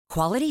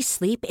Quality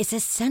sleep is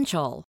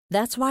essential.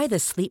 That's why the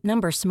Sleep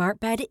Number Smart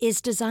Bed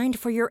is designed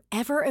for your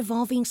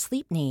ever-evolving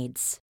sleep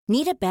needs.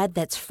 Need a bed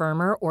that's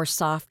firmer or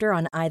softer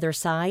on either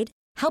side?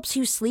 Helps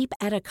you sleep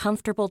at a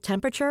comfortable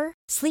temperature?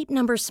 Sleep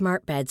Number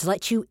Smart Beds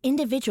let you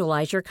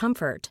individualize your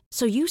comfort,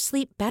 so you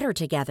sleep better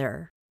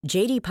together.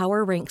 J.D.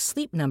 Power ranks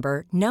Sleep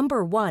Number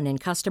number 1 in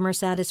customer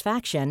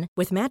satisfaction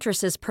with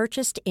mattresses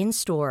purchased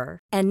in-store.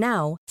 And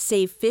now,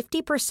 save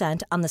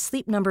 50% on the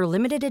Sleep Number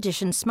Limited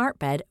Edition Smart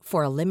Bed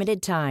for a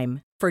limited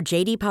time. For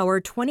J.D. Power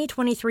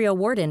 2023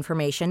 award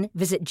information,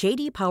 visit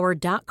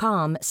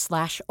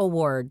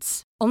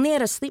jdpower.com/awards. Only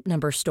at a Sleep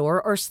Number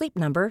store or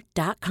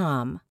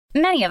sleepnumber.com.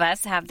 Many of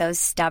us have those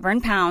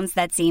stubborn pounds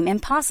that seem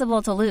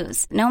impossible to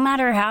lose, no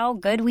matter how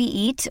good we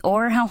eat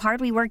or how hard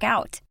we work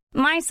out.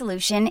 My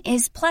solution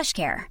is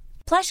PlushCare.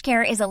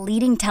 PlushCare is a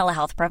leading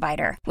telehealth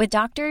provider with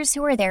doctors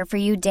who are there for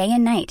you day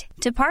and night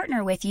to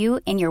partner with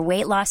you in your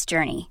weight loss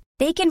journey.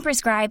 They can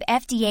prescribe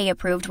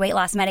FDA-approved weight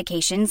loss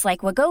medications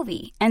like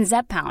Wegovy and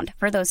Zepbound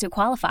for those who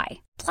qualify.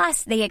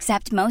 Plus, they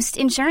accept most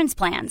insurance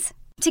plans.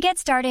 To get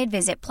started,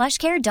 visit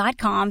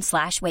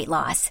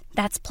plushcare.com/weightloss.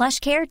 That's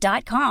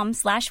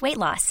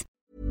plushcare.com/weightloss.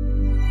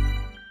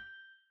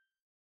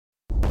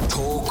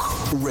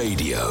 Talk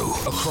Radio.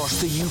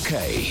 Across the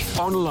UK,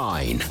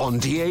 online, on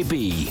DAB,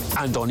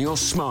 and on your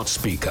smart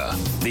speaker.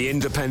 The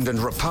Independent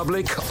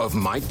Republic of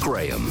Mike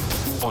Graham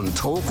on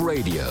Talk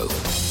Radio.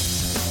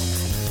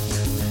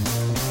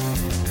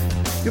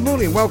 Good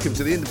morning and welcome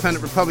to the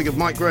Independent Republic of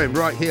Mike Graham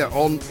right here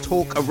on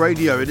Talk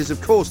Radio. It is,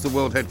 of course, the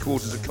world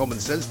headquarters of common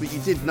sense, but you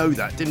did know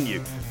that, didn't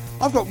you?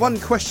 I've got one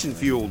question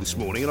for you all this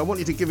morning, and I want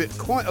you to give it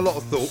quite a lot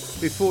of thought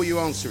before you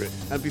answer it,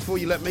 and before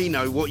you let me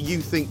know what you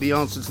think the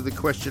answer to the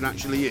question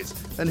actually is.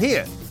 And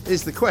here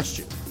is the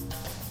question.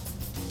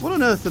 What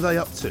on earth are they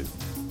up to? And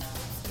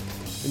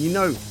you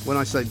know when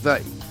I say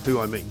they, who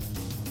I mean.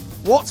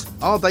 What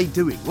are they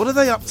doing? What are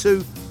they up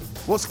to?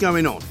 What's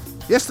going on?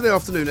 Yesterday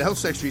afternoon, the Health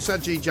Secretary,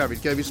 Sajid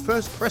Javid, gave his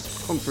first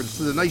press conference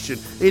to the nation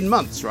in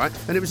months, right?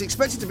 And it was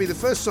expected to be the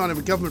first sign of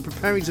a government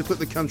preparing to put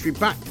the country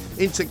back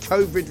into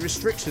COVID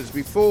restrictions.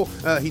 Before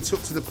he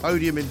took to the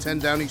podium in 10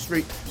 Downing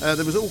Street,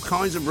 there was all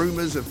kinds of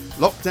rumours of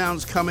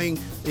lockdowns coming,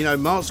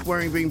 mask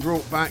wearing being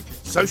brought back,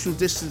 social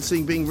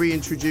distancing being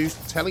reintroduced,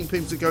 telling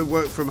people to go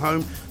work from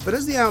home. But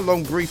as the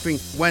hour-long briefing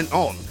went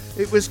on,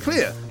 it was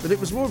clear that it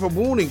was more of a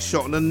warning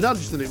shot and a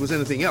nudge than it was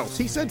anything else.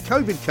 He said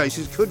COVID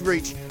cases could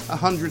reach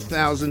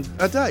 100,000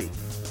 a day.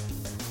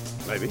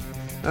 Maybe.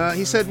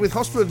 He said with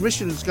hospital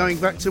admissions going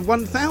back to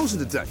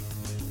 1,000 a day.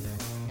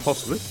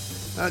 Possibly.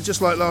 Just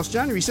like last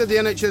January, he said the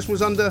NHS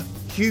was under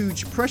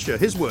huge pressure.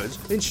 His words.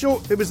 In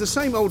short, it was the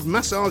same old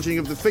massaging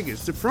of the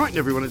figures to frighten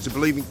everyone into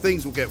believing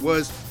things will get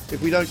worse if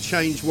we don't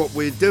change what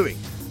we're doing.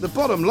 The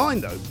bottom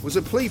line, though, was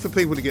a plea for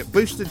people to get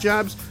booster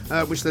jabs,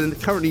 which they're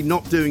currently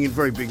not doing in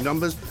very big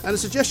numbers, and a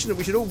suggestion that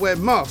we should all wear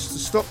masks to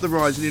stop the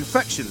rise in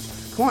infections.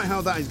 Quite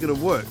how that is going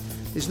to work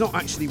is not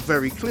actually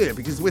very clear,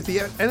 because with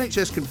the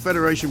NHS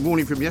Confederation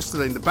warning from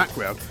yesterday in the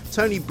background,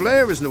 Tony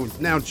Blair has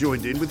now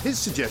joined in with his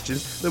suggestion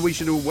that we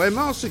should all wear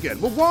masks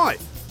again. Well, why?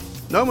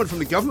 No one from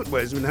the government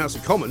wears them in the House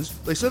of Commons.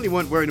 They certainly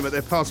weren't wearing them at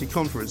their party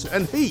conference,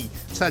 and he,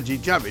 Sajid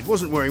Javid,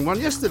 wasn't wearing one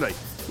yesterday.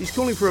 He's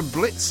calling for a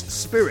blitz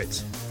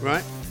spirit,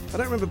 right? I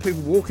don't remember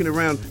people walking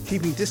around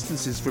keeping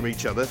distances from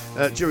each other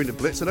during the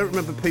Blitz. I don't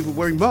remember people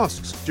wearing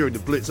masks during the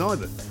Blitz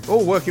either.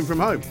 Or working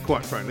from home,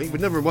 quite frankly. We'd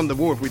never have won the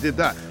war if we did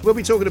that. We'll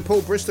be talking to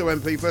Paul Bristow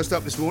MP first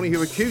up this morning,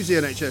 who accused the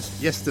NHS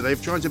yesterday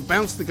of trying to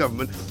bounce the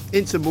government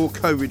into more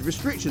COVID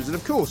restrictions. And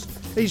of course,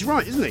 he's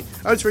right, isn't he?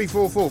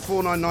 0344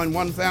 499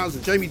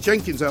 1000. Jamie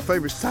Jenkins, our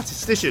favourite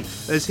statistician,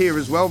 is here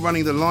as well,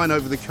 running the line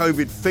over the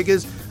COVID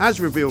figures, as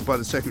revealed by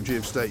the Secretary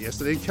of State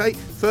yesterday. And Kate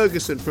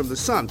Ferguson from The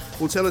Sun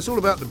will tell us all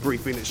about the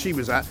briefing that she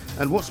was at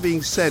and what's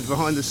being said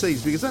behind the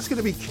scenes, because that's going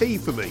to be key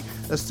for me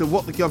as to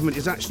what the government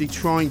is actually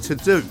trying to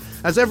do.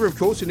 As ever, of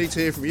course, we need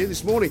to hear from you.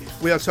 This morning,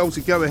 we are told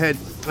to go ahead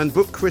and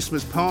book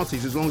Christmas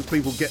parties as long as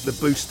people get the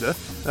booster.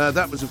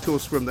 That was, of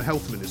course, from the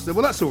Health Minister.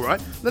 Well, that's all right.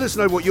 Let us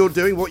know what you're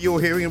doing, what you're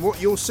hearing, and what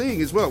you're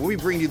seeing as well. We'll be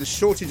bringing you the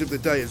shortage of the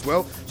day as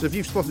well. So if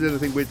you've spotted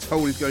anything we're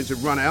told is going to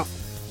run out,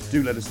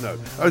 do let us know.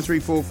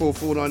 0344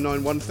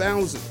 499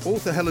 1000.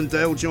 Author Helen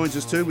Dale joins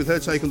us too with her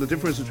take on the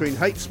difference between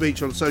hate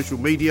speech on social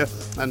media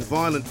and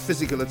violent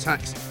physical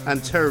attacks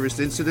and terrorist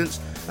incidents.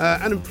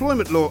 And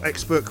employment law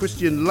expert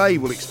Christian Lay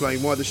will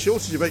explain why the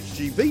shortage of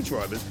HGV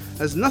drivers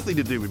has nothing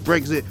to do with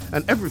Brexit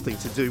and everything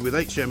to do with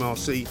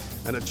HMRC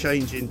and a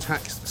change in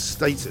tax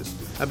status.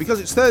 And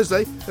because it's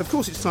Thursday, of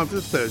course it's time for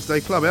the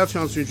Thursday Club, our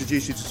chance to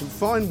introduce you to some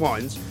fine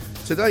wines,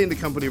 today in the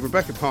company of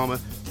Rebecca Palmer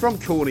from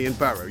Corney and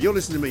Barrow. You're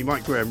listening to me,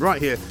 Mike Graham,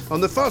 right here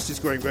on the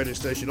fastest growing radio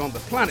station on the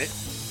planet.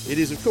 It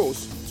is, of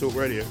course, Talk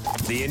Radio.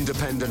 The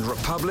Independent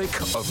Republic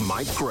of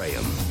Mike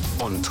Graham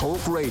on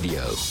Talk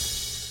Radio.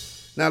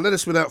 Now, let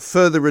us, without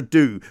further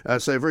ado,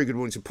 say a very good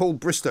morning to Paul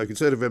Bristow,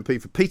 Conservative MP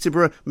for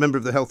Peterborough, member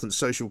of the Health and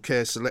Social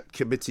Care Select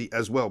Committee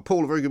as well.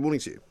 Paul, a very good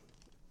morning to you.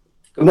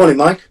 Good morning,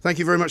 Mike. Thank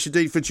you very much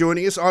indeed for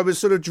joining us. I was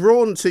sort of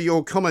drawn to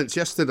your comments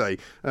yesterday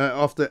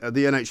after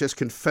the NHS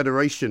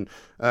Confederation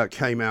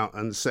came out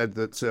and said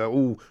that,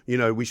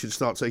 we should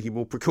start taking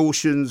more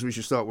precautions, we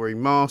should start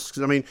wearing masks.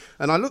 I mean,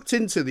 and I looked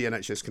into the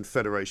NHS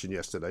Confederation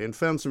yesterday and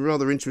found some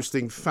rather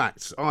interesting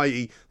facts,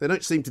 i.e. they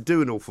don't seem to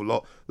do an awful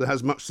lot that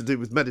has much to do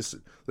with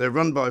medicine. They're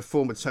run by a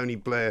former Tony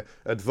Blair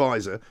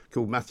advisor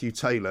called Matthew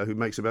Taylor, who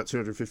makes about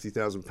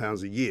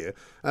 £250,000 a year,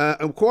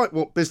 and quite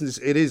what business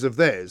it is of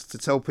theirs to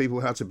tell people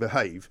how to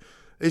behave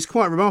is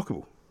quite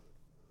remarkable.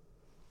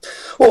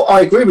 Well,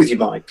 I agree with you,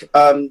 Mike.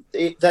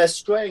 They're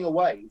straying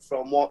away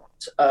from what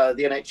the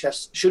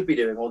NHS should be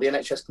doing, or the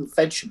NHS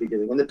Confed should be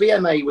doing. And the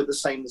BMA were the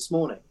same this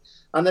morning.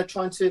 And they're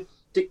trying to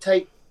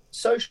dictate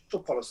social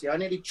policy. I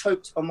nearly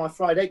choked on my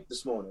fried egg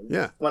this morning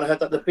when I heard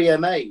that the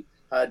BMA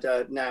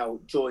had now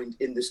joined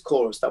in this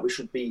chorus that we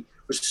should be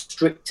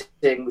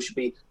restricting, we should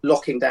be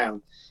locking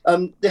down.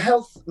 The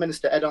Health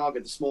Minister, Ed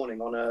Arger, this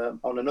morning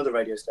on another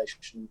radio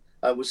station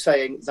was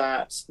saying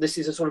that this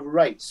is a sort of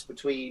race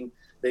between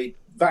the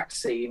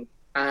vaccine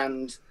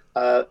and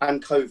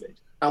COVID.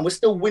 And we're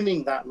still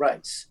winning that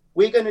race.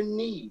 We're going to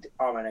need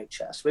our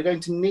NHS. We're going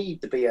to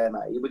need the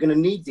BMA. We're going to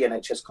need the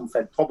NHS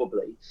Confed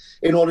probably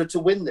in order to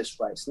win this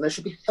race. And they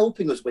should be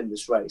helping us win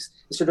this race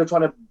instead of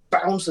trying to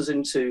bounce us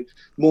into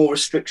more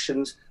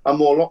restrictions and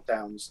more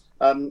lockdowns.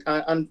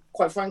 And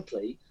quite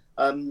frankly,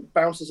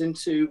 bounce us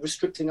into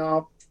restricting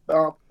our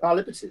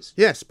liberties.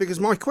 Yes, because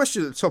my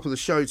question at the top of the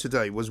show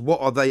today was,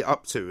 what are they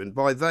up to? And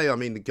by they, I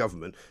mean the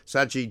government.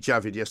 Sajid,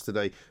 Javid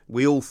yesterday,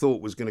 we all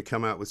thought was going to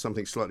come out with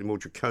something slightly more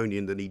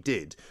draconian than he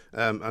did.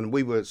 And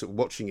we were sort of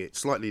watching it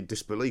slightly in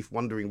disbelief,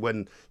 wondering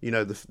when,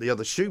 the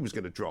other shoe was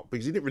going to drop,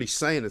 because he didn't really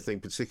say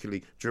anything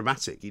particularly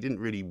dramatic. He didn't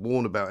really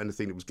warn about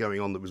anything that was going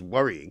on that was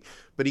worrying.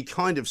 But he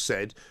kind of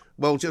said,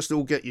 well, just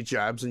all get your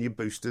jabs and your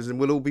boosters and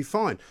we'll all be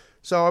fine.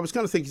 So I was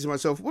kind of thinking to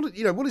myself, what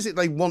is it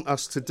they want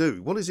us to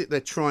do? What is it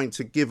they're trying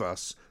to give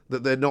us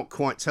that they're not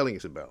quite telling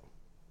us about?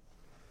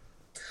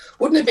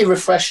 Wouldn't it be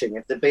refreshing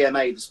if the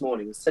BMA this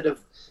morning, instead of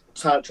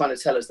trying to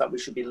tell us that we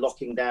should be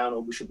locking down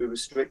or we should be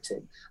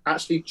restricting,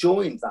 actually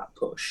joined that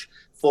push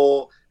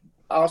for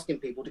asking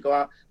people to go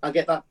out and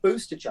get that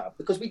booster jab,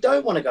 because we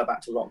don't want to go back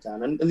to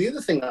lockdown. And the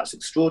other thing that's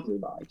extraordinary,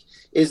 Mike,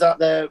 is that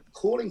they're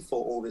calling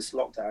for all this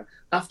lockdown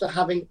after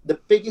having the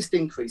biggest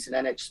increase in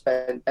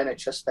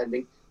NHS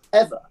spending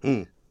ever.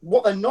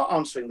 What they're not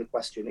answering the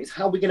question is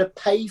how we're going to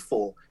pay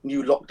for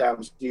new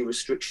lockdowns, new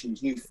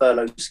restrictions, new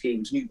furlough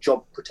schemes, new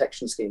job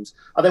protection schemes.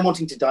 Are they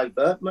wanting to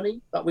divert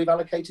money that we've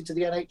allocated to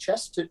the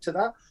NHS to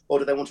that? Or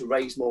do they want to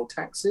raise more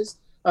taxes?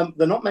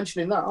 They're not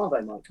mentioning that, are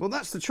they, Mike? Well,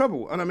 that's the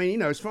trouble. And I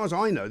mean, as far as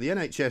I know, the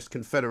NHS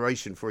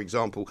Confederation, for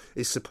example,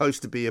 is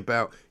supposed to be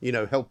about,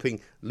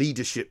 helping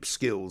leadership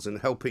skills and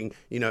helping,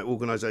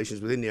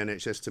 organisations within the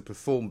NHS to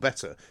perform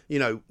better,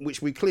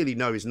 which we clearly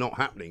know is not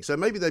happening. So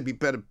maybe they'd be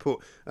better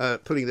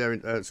putting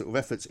their sort of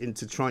efforts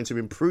into trying to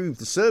improve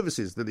the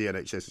services that the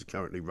NHS is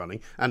currently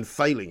running and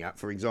failing at,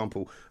 for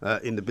example,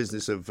 in the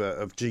business of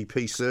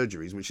GP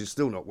surgeries, which is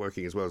still not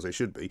working as well as they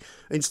should be,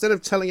 instead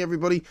of telling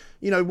everybody,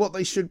 what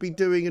they should be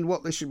doing and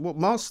what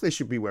masks they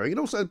should be wearing. And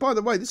also, by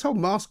the way, this whole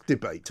mask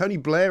debate, Tony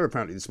Blair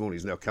apparently this morning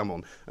has now come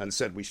on and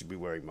said we should be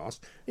wearing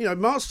masks.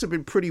 Masks have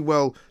been pretty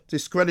well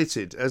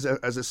discredited as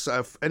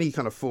any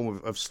kind of form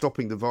of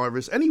stopping the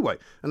virus anyway,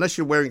 unless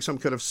you're wearing some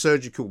kind of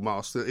surgical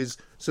mask that is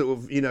sort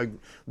of,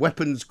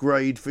 weapons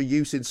grade for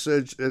use in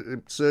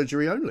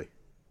surgery only.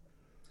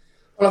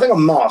 Well, I think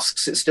on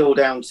masks, it's still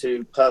down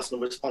to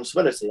personal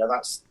responsibility, and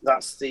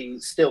that's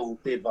still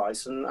the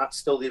advice, and that's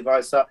still the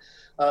advice that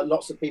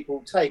lots of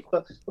people take.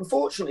 But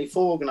unfortunately,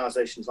 for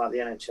organisations like the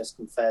NHS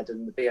Confed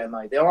and the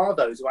BMA, there are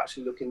those who are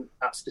actually looking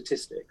at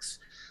statistics.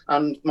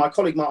 And my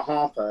colleague Mark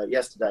Harper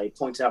yesterday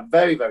pointed out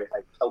very, very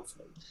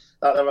helpfully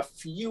that there are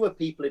fewer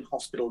people in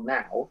hospital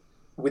now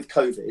with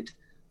COVID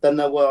than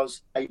there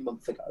was a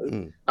month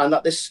ago, and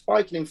that this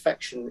spike in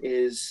infection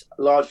is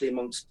largely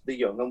amongst the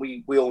young, and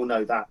we all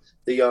know that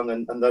the young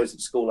and those at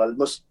school are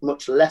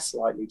much less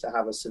likely to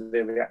have a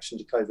severe reaction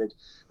to COVID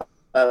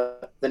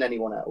than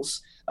anyone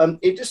else.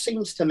 It just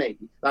seems to me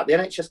that the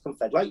NHS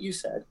Confed, like you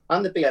said,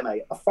 and the BMA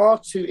are far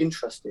too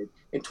interested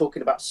in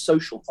talking about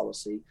social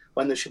policy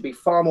when they should be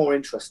far more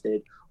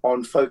interested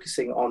on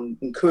focusing on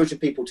encouraging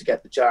people to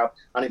get the jab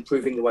and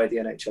improving the way the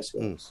NHS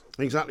works.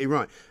 Exactly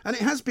right. And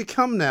it has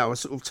become now a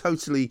sort of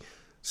totally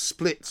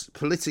split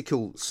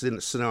political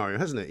scenario,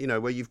 hasn't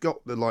it? Where you've got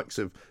the likes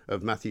of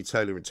Matthew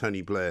Taylor and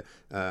Tony Blair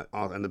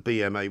and the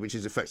BMA, which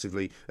is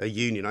effectively a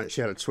union. I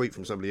actually had a tweet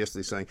from somebody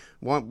yesterday saying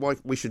why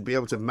we should be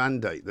able to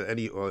mandate that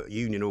any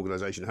union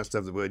organisation has to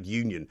have the word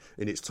union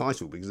in its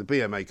title, because the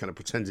BMA kind of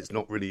pretends it's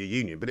not really a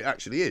union, but it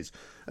actually is.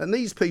 And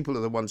these people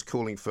are the ones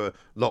calling for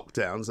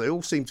lockdowns. They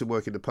all seem to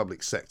work in the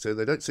public sector.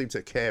 They don't seem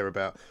to care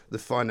about the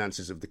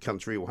finances of the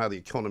country or how the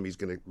economy is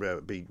going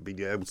to be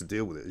able to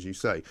deal with it, as you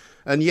say.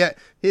 And yet,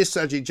 here's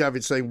Sajid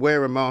Javid saying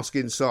wear a mask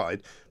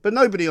inside, but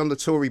nobody on the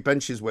Tory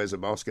benches wears a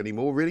mask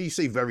anymore, really. You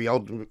see very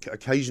odd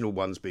occasional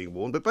ones being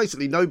worn, but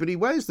basically nobody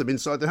wears them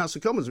inside the House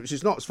of Commons, which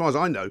is not, as far as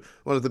I know,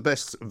 one of the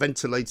best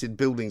ventilated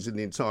buildings in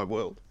the entire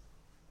world.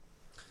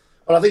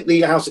 Well, I think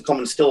the House of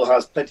Commons still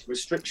has plenty of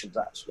restrictions,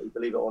 actually,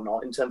 believe it or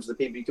not, in terms of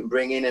the people you can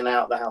bring in and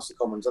out of the House of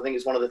Commons. I think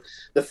it's one of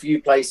the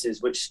few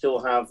places which still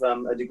have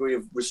a degree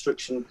of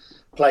restriction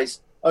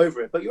placed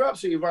over it. But you're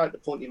absolutely right, the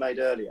point you made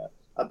earlier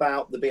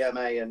about the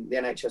BMA and the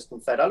NHS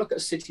Confed. I look at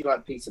a city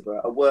like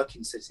Peterborough, a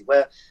working city,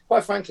 where,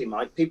 quite frankly,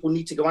 Mike, people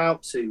need to go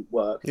out to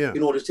work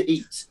in order to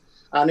eat.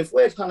 And if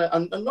we're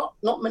and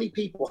not many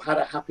people had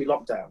a happy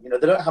lockdown.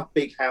 They don't have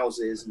big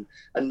houses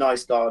and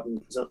nice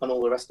gardens and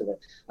all the rest of it.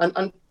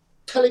 And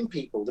telling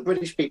people, the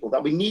British people,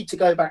 that we need to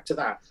go back to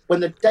that, when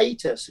the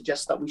data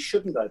suggests that we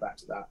shouldn't go back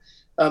to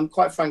that,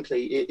 quite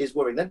frankly, it is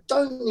worrying. They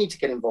don't need to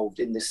get involved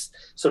in this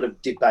sort of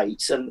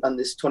debate and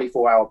this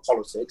 24-hour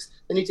politics.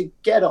 They need to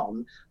get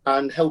on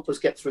and help us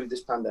get through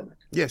this pandemic.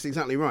 Yes,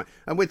 exactly right.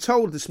 And we're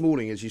told this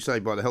morning, as you say,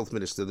 by the Health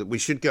Minister, that we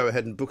should go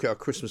ahead and book our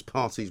Christmas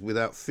parties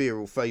without fear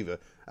or favour,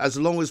 as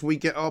long as we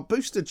get our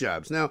booster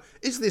jabs. Now,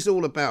 is this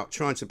all about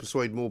trying to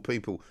persuade more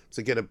people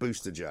to get a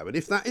booster jab? And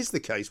if that is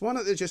the case, why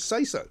don't they just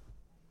say so?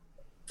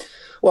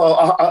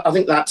 Well,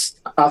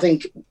 I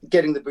think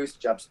getting the booster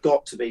jabs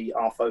got to be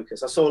our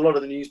focus. I saw a lot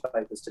of the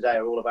newspapers today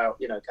are all about,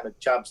 kind of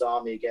jabs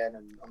army again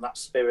and that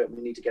spirit.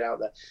 We need to get out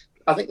there.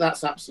 I think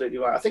that's absolutely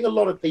right. I think a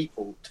lot of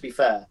people, to be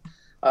fair,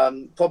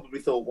 probably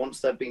thought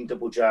once they'd been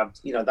double jabbed,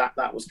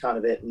 that was kind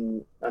of it,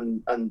 and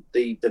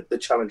the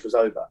challenge was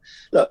over.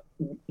 Look,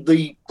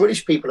 the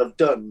British people have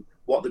done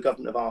what the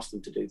government have asked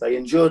them to do. They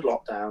endured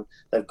lockdown.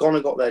 They've gone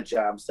and got their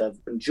jabs. They've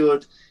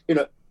endured,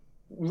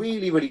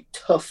 really, really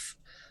tough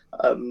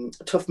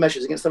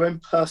measures against their own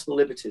personal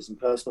liberties and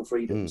personal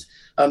freedoms.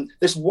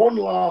 This one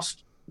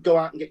last go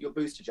out and get your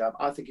booster jab,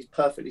 I think, is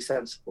perfectly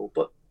sensible.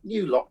 But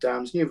new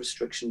lockdowns, new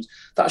restrictions,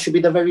 that should be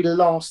the very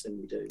last thing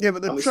we do. Yeah,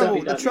 but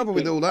the trouble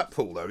with all that,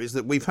 Paul, though, is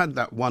that we've had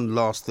that one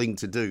last thing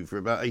to do for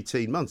about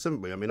 18 months,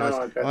 haven't we? I mean,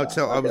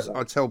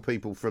 I tell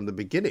people from the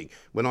beginning,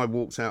 when I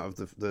walked out of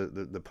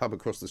the pub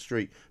across the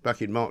street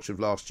back in March of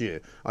last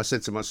year, I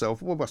said to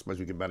myself, well, I suppose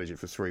we can manage it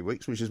for 3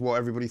 weeks, which is what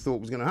everybody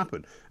thought was going to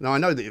happen. Now, I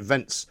know that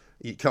events,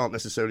 it can't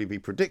necessarily be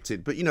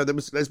predicted, but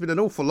there's been an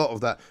awful lot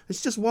of that.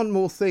 It's just one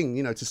more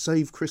thing, to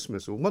save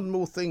Christmas, or one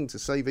more thing to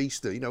save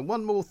Easter,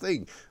 one more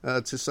thing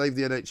to save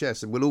the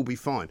NHS, and we'll all be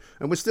fine.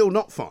 And we're still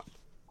not fine.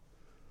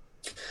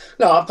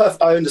 No,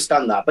 I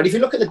understand that. But if you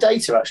look at the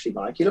data, actually,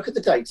 Mike, you look at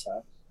the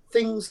data,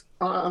 things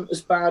aren't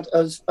as bad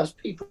as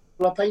people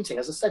are painting.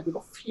 As I said, we've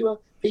got fewer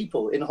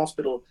people in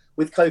hospital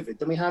with COVID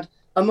than we had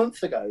a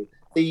month ago.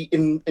 The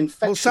infection.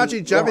 Well,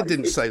 Sajid Javid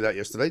didn't say that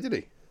yesterday, did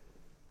he?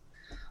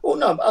 Well,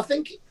 no, but I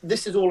think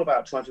this is all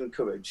about trying to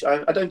encourage.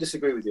 I don't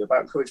disagree with you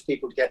about encourage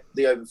people to get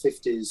the over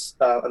 50s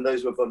and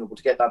those who are vulnerable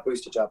to get that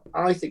booster jab.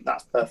 I think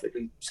that's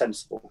perfectly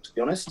sensible, to be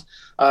honest,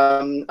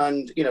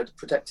 and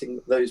protecting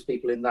those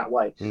people in that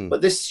way. But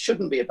this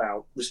shouldn't be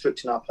about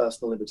restricting our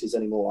personal liberties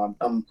anymore.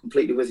 I'm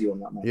completely with you on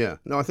that, mate. Yeah,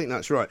 no, I think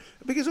that's right.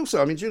 Because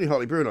also, I mean, Julie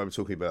Hartley-Brewer and I were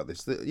talking about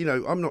this. That,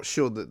 I'm not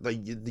sure that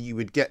you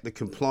would get the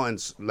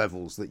compliance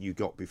levels that you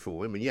got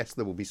before. I mean, yes,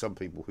 there will be some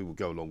people who will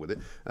go along with it,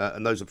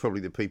 and those are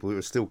probably the people who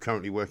are still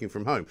currently working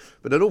from home.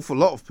 But an awful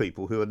lot of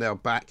people who are now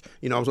back,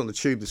 I was on the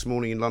tube this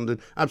morning in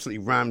London,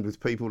 absolutely rammed with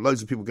people,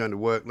 loads of people going to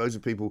work, loads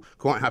of people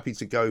quite happy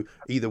to go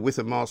either with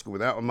a mask or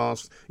without a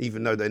mask,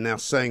 even though they're now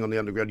saying on the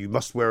underground you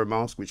must wear a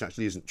mask, which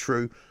actually isn't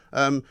true.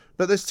 But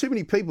there's too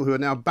many people who are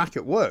now back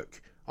at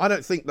work. I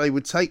don't think they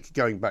would take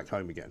going back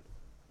home again.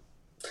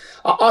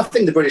 I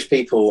think the British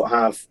people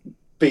have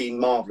been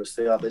marvellous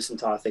throughout this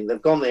entire thing. They've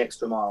gone the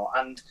extra mile,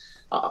 and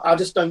I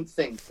just don't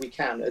think we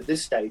can at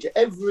this stage.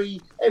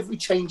 Every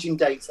change in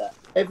data,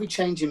 every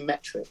change in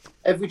metric,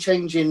 every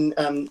change in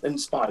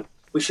spike,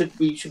 we should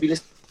be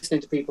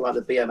listening to people like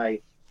the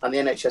BMA and the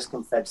NHS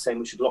Confed saying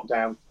we should lock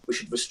down, we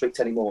should restrict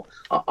anymore.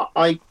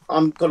 I've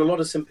got a lot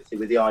of sympathy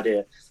with the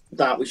idea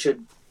that we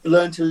should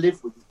learn to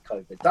live with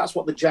COVID. That's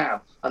what the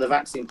jab and the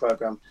vaccine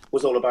programme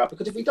was all about.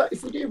 Because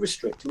if we do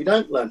restrict and we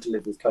don't learn to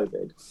live with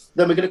COVID,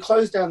 then we're going to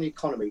close down the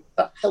economy.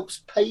 That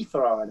helps pay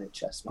for our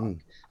NHS, Mike.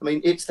 I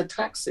mean, it's the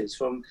taxes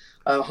from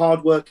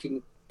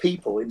hard-working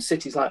people in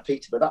cities like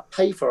Peterborough that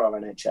pay for our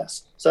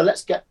NHS. So let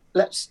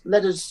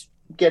us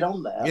get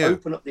on there,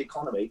 open up the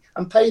economy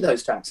and pay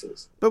those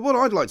taxes. But what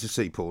I'd like to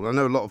see, Paul, I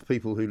know a lot of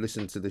people who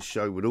listen to this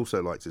show would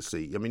also like to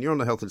see, I mean, you're on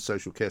the Health and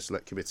Social Care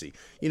Select Committee.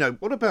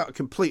 What about a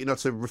complete and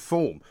utter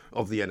reform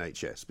of the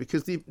NHS?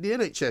 Because the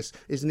NHS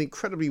is an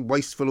incredibly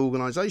wasteful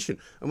organisation.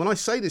 And when I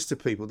say this to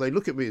people, they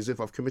look at me as if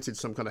I've committed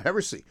some kind of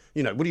heresy.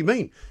 What do you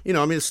mean?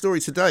 I mean, a story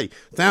today,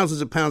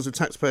 thousands of pounds of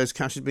taxpayers'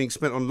 cash is being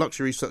spent on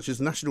luxuries such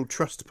as National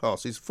Trust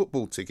passes,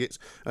 football tickets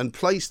and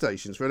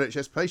PlayStations for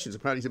NHS patients,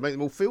 apparently to make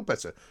them all feel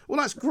better. Well,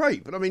 that's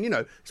great. But I mean,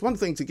 it's one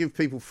thing to give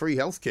people free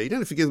healthcare. You don't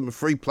have to give them a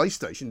free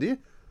PlayStation, do you?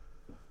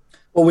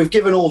 Well, we've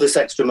given all this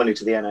extra money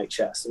to the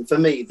NHS. And for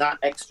me, that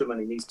extra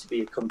money needs to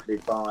be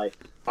accompanied by,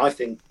 I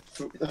think,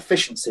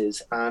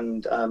 efficiencies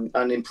and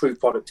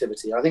improved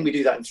productivity. I think we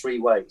do that in three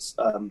ways.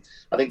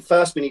 I think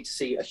first we need to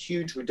see a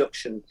huge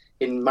reduction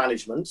in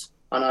management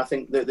And I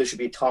think that there should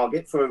be a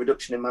target for a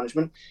reduction in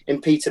management. In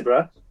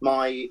Peterborough,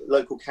 my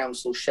local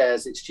council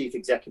shares its chief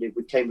executive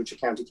with Cambridgeshire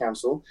County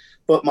Council,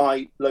 but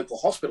my local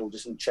hospital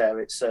doesn't share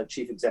its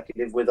chief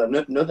executive with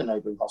another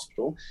neighbouring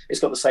hospital. It's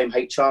got the same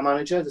HR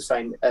manager, the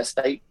same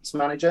estates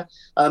manager.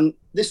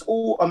 This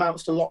all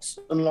amounts to lots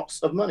and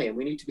lots of money, and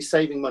we need to be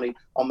saving money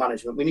on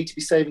management. We need to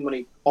be saving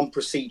money on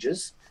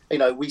procedures.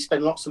 We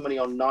spend lots of money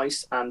on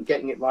NICE and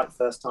getting it right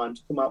first time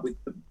to come up with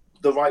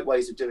the right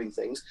ways of doing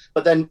things,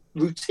 but then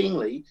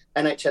routinely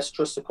NHS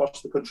trusts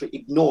across the country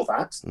ignore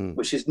that,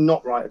 which is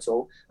not right at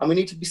all. And we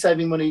need to be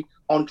saving money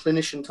on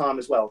clinician time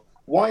as well.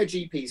 Why are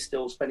GPs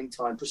still spending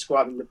time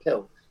prescribing the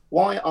pill?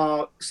 Why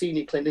are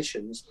senior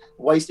clinicians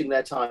wasting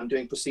their time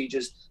doing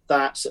procedures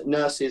that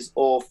nurses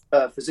or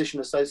physician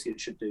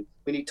associates should do?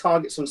 We need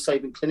targets on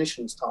saving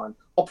clinicians' time.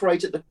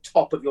 Operate at the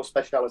top of your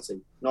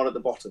speciality, not at the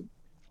bottom.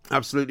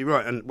 Absolutely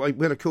right. And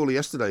we had a caller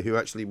yesterday who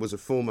actually was a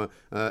former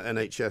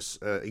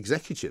NHS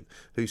executive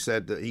who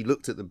said that he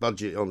looked at the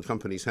budget on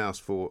Companies House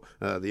for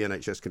the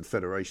NHS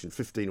Confederation,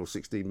 15 or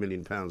 16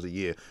 million pounds a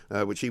year,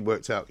 which he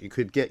worked out you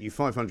could get you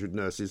 500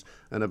 nurses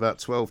and about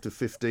 12 to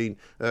 15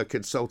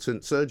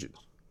 consultant surgeons.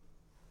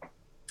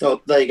 Oh,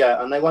 there you go.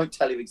 And they won't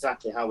tell you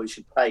exactly how we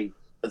should pay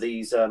for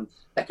these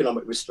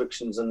economic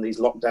restrictions and these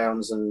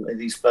lockdowns and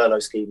these furlough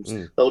schemes.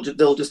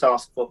 They'll just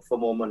ask for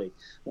more money.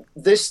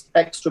 This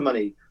extra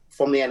money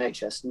from the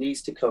NHS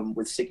needs to come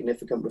with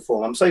significant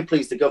reform. I'm so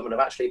pleased the government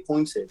have actually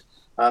appointed,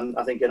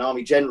 I think, an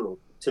Army General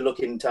to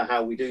look into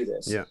how we do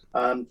this. Yeah.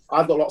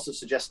 I've got lots of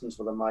suggestions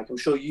for them, Mike. I'm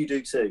sure you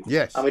do too.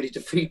 Yes. And we need to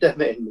feed them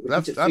in.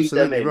 That's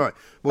absolutely right.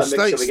 Well,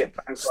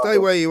 stay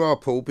where you are,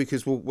 Paul,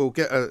 because we'll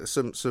get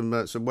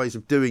some ways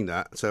of doing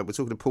that. We're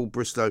talking to Paul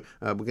Bristow.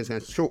 We're going to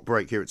have a short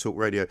break here at Talk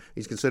Radio.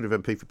 He's Conservative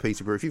MP for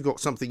Peterborough. If you've got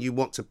something you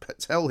want to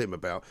tell him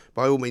about,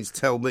 by all means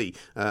tell me,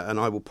 and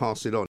I will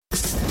pass it on.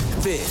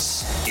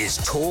 This is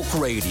Talk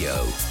Radio.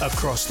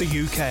 Across the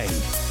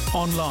UK,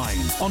 online,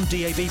 on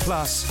DAB+,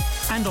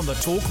 and on the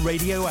Talk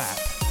Radio app.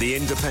 The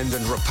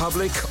Independent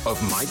Republic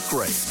of Mike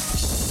Graham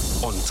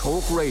on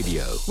Talk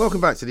Radio.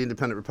 Welcome back to the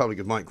Independent Republic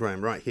of Mike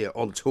Graham, right here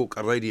on Talk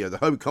Radio. The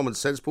home common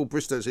sense. Paul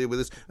Bristow's here with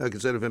us,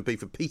 Conservative MP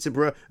for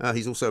Peterborough.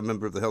 He's also a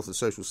member of the Health and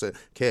Social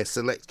Care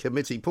Select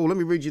Committee. Paul, let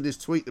me read you this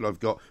tweet that I've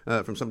got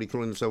from somebody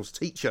calling themselves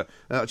Teacher.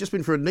 I've just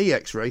been for a knee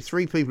x-ray,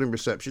 3 people in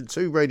reception,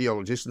 2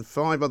 radiologists and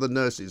 5 other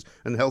nurses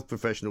and health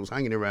professionals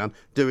hanging around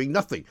doing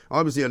nothing.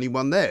 I was the only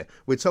one there.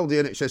 We're told the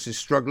NHS is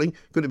struggling.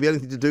 Could it be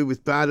anything to do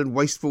with bad and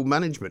wasteful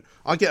management?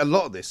 I get a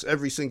lot of this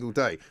every single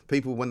day.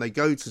 People, when they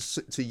go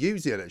to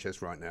use the NHS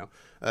right now,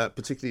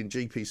 particularly in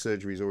GP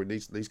surgeries or in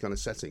these kind of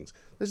settings,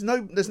 there's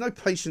no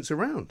patients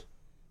around.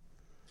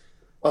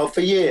 Well,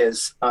 for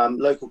years,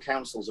 local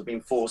councils have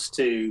been forced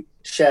to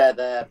share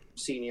their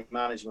senior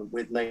management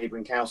with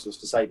neighbouring councils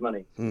to save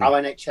money.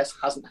 Our NHS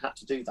hasn't had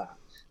to do that.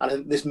 And I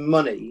think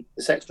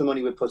this extra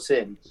money we put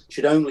in,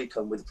 should only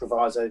come with the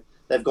proviso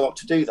they've got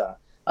to do that.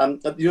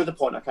 The other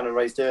point I kind of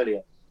raised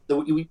earlier,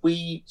 that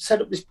we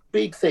set up this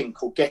big thing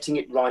called Getting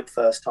It Right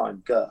First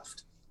Time,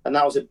 GIRFT. And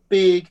that was a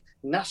big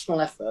national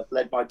effort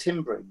led by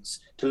Tim Briggs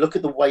to look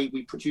at the way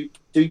we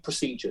do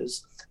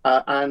procedures,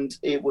 and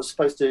it was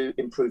supposed to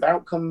improve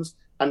outcomes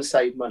and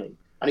save money.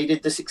 And he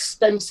did this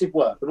extensive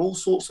work on all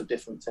sorts of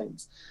different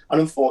things.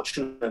 And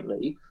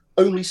unfortunately,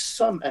 only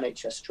some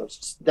NHS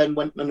trusts then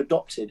went and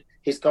adopted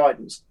his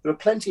guidance. There are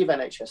plenty of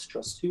NHS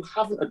trusts who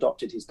haven't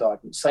adopted his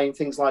guidance, saying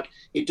things like,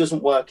 it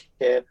doesn't work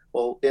here,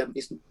 or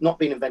it's not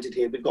been invented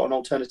here, we've got an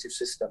alternative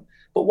system.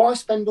 But why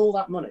spend all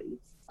that money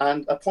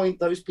and appoint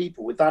those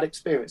people with that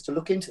experience to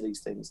look into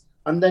these things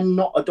and then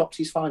not adopt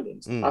his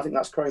findings? I think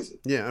that's crazy.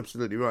 Yeah,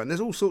 absolutely right. And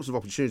there's all sorts of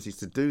opportunities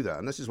to do that.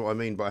 And this is what I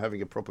mean by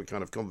having a proper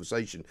kind of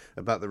conversation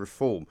about the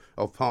reform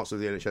of parts of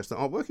the NHS that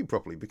aren't working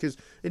properly. Because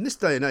in this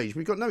day and age,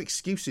 we've got no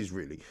excuses,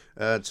 really,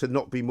 to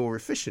not be more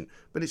efficient.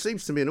 But it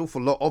seems to me an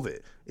awful lot of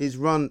it is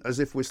run as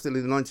if we're still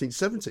in the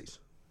 1970s.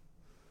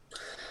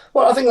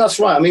 Well, I think that's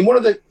right. I mean, one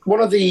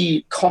of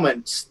the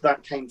comments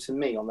that came to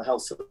me on the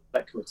Health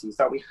Select Committee is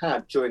that we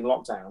had, during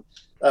lockdown,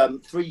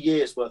 3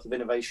 years worth of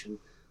innovation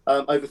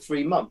over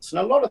 3 months. And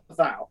a lot of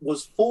that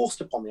was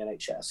forced upon the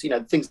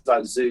NHS, things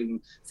like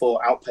Zoom for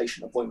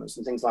outpatient appointments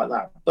and things like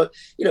that. But,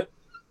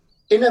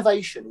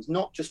 innovation is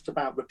not just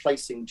about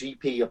replacing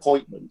GP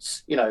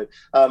appointments,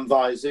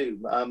 via Zoom,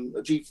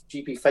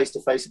 GP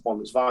face-to-face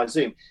appointments via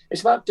Zoom.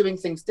 It's about doing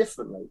things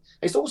differently.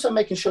 It's also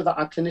making sure that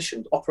our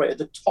clinicians operate at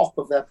the top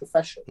of their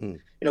profession.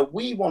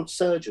 We want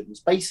surgeons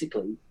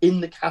basically in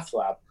the cath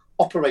lab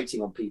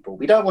operating on people.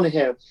 We don't want to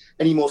hear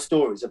any more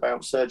stories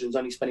about surgeons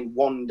only spending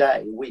 1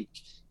 day a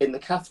week in the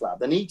cath lab.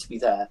 They need to be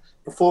there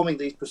performing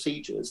these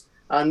procedures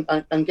and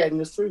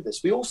getting us through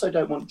this. We also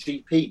don't want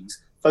GPs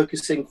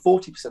focusing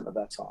 40% of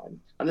their time,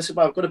 and this is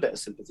why I've got a bit of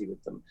sympathy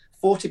with them,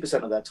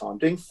 40% of their time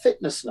doing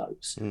fitness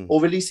notes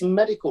or releasing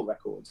medical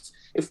records.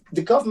 If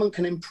the government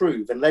can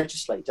improve and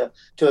legislate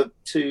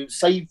to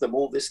save them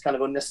all this kind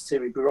of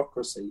unnecessary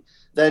bureaucracy,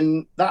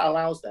 then that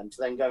allows them to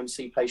then go and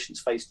see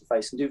patients face to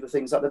face and do the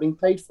things that they're being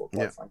paid for,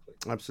 quite frankly.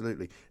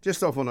 Absolutely.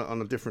 Just off on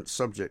a different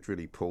subject,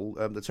 really, Paul.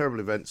 The terrible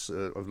events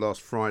of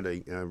last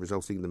Friday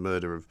resulting in the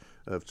murder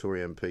of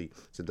Tory MP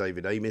Sir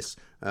David Amess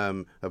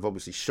have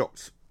obviously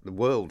shocked the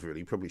world,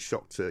 really, probably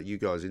shocked you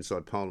guys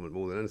inside Parliament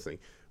more than anything.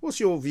 What's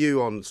your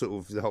view on sort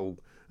of the whole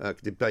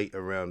debate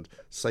around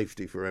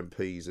safety for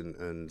MPs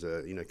and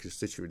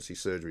constituency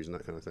surgeries and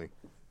that kind of thing?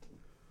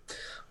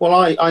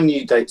 Well, I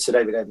knew Sir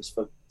David Amess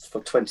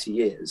for 20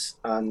 years,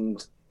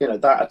 and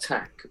that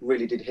attack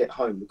really did hit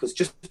home, because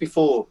just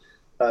before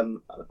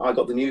I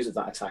got the news of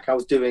that attack, I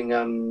was doing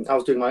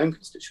my own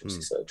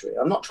constituency surgery.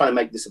 I'm not trying to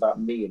make this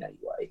about me in any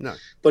way, no,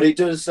 but it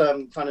does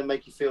kind of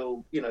make you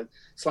feel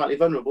slightly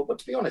vulnerable. But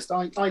to be honest,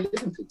 I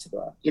live in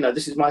Peterborough.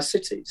 This is my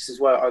city. This is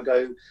where I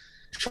go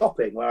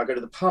shopping, where I go to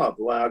the pub,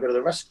 where I go to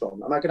the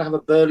restaurant. Am I going to have a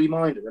burly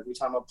minder every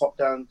time I pop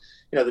down,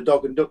 the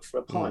Dog and Duck for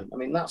a pint? I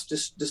mean, that's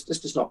just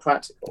not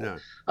practical. No.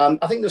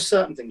 I think there's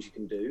certain things you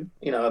can do,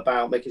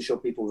 about making sure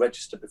people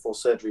register before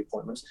surgery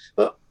appointments.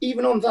 But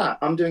even on that,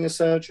 I'm doing a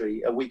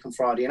surgery a week on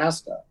Friday in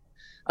Asda.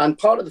 And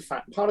part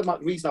of my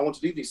reason I want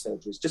to do these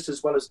surgeries, just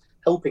as well as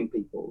helping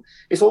people,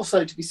 is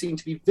also to be seen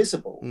to be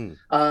visible,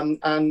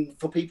 and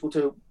for people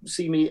to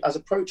see me as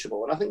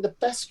approachable. And I think the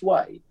best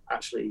way,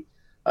 actually,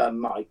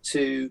 Mike,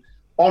 to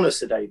honour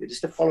Sir David is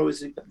to follow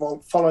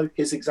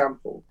his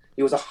example.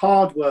 He was a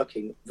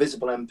hard-working,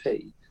 visible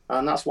MP,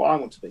 and that's what I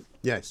want to be.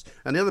 Yes,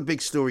 and the other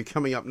big story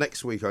coming up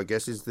next week, I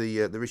guess, is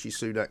the Rishi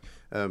Sunak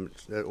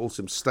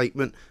awesome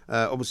statement.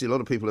 Obviously, a lot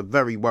of people are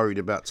very worried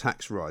about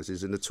tax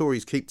rises, and the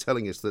Tories keep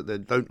telling us that they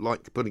don't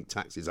like putting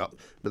taxes up,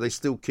 but they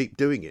still keep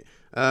doing it.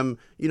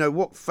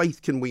 What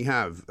faith can we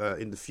have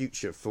in the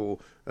future for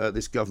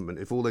this government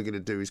if all they're going to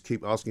do is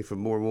keep asking for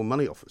more and more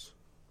money off us?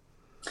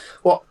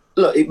 Well,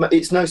 look,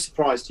 it's no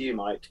surprise to you,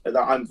 Mike, that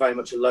I'm very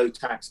much a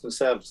low-tax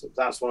Conservative.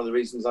 That's one of the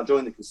reasons I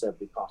joined the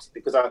Conservative Party,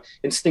 because I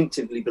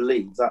instinctively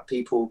believe that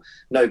people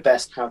know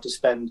best how to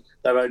spend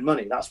their own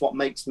money. That's what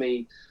makes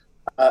me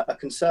a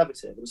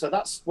Conservative. And so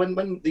that's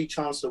when the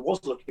Chancellor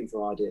was looking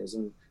for ideas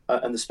and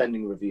the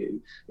spending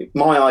review,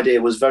 my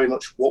idea was very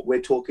much what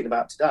we're talking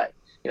about today.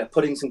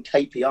 Putting some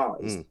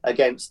KPIs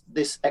against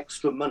this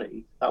extra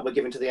money that we're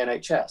giving to the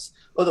NHS.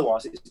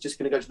 Otherwise, it's just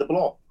going to go to the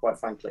blob, quite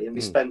frankly, and be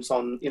spent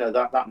on,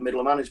 that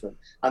middle management.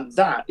 And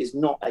that is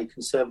not a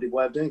Conservative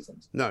way of doing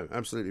things. No,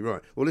 absolutely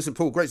right. Well, listen,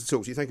 Paul, great to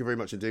talk to you. Thank you very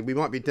much indeed. We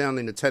might be down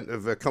in the tent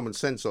of Common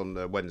Sense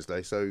on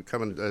Wednesday, so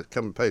come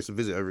and pay us a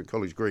visit over at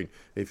College Green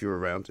if you're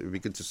around. It would be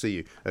good to see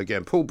you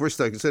again. Paul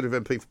Bristow,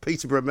 Conservative MP for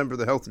Peterborough, member of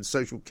the Health and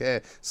Social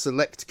Care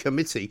Select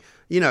Committee.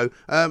 The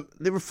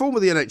reform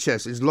of the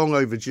NHS is long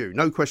overdue,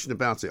 no question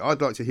about it.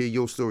 I'd like to hear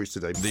your stories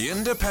today. The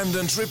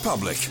Independent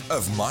Republic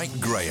of Mike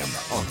Graham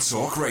on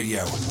Talk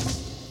Radio.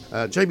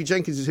 Jamie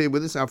Jenkins is here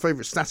with us, our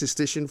favourite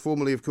statistician,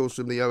 formerly, of course,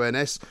 from the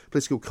ONS,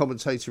 political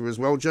commentator as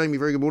well. Jamie,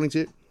 very good morning to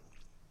you.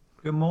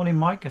 Good morning,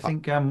 Mike. I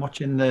think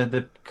watching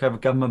the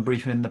government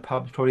briefing in the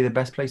pub is probably the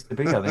best place to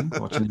be, I think,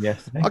 watching it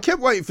yesterday. I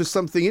kept waiting for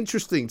something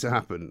interesting to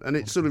happen, and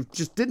it sort of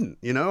just didn't,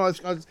 I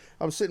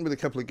was sitting with a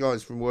couple of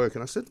guys from work,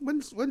 and I said,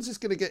 when's this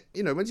going to get,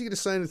 when's he going to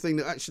say anything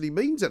that actually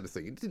means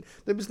anything?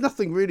 There was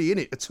nothing really in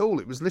it at all.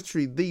 It was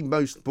literally the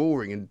most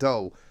boring and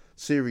dull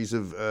series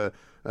of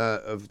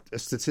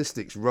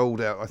statistics rolled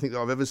out, I think, that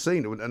I've ever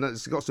seen, and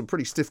it's got some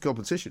pretty stiff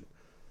competition.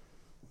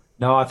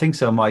 No, I think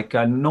so, Mike.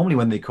 Normally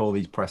when they call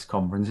these press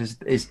conferences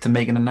is to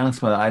make an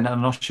announcement.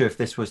 I'm not sure if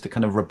this was to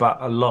kind of rebut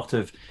a lot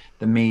of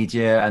the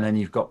media, and then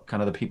you've got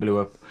kind of the people who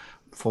are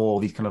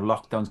for these kind of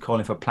lockdowns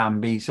calling for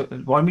Plan B. So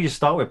why don't we just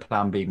start with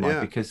Plan B, Mike?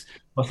 Yeah. Because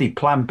obviously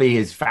Plan B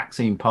is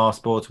vaccine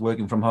passports,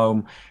 working from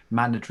home,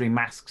 mandatory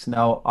masks.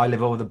 Now, I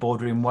live over the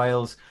border in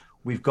Wales.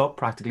 We've got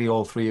practically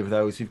all three of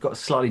those. We've got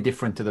slightly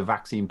different to the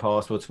vaccine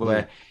passports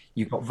where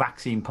you've got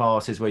vaccine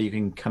passes where you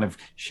can kind of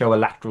show a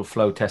lateral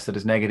flow test that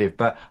is negative.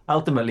 But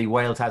ultimately,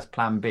 Wales has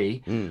Plan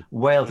B.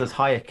 Wales has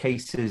higher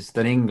cases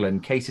than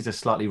England. Cases are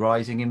slightly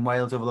rising in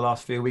Wales over the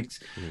last few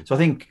weeks. So I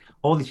think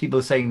all these people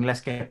are saying,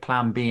 let's get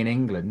Plan B in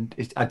England.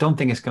 I don't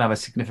think it's going to have a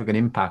significant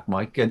impact,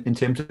 Mike, in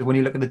terms of when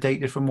you look at the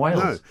data from Wales.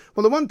 No.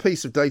 Well, the one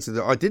piece of data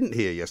that I didn't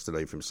hear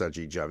yesterday from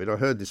Sajid Javid, I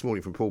heard this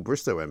morning from Paul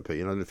Bristow MP,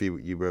 and I don't know if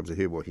you were able to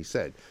hear what he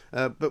said,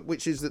 but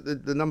which is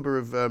that the number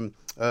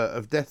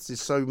of deaths is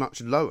so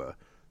much lower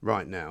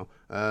right now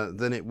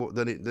than it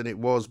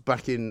was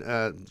back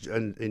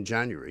in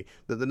January,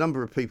 that the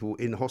number of people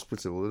in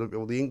hospital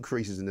or the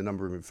increases in the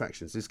number of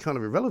infections is kind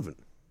of irrelevant.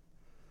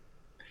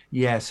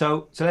 Yeah,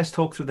 so let's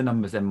talk through the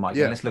numbers then, Mike.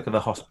 Yeah. Let's look at the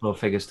hospital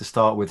figures to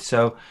start with.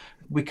 So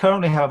we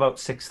currently have about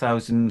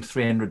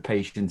 6,300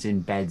 patients in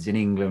beds in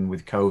England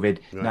with COVID.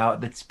 Right. Now,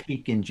 at its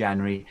peak in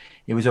January,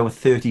 it was over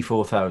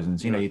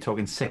 34,000. You're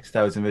talking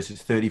 6,000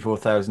 versus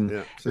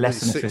 34,000, less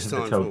than a fifth of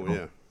the total.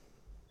 More,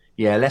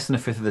 Yeah, less than a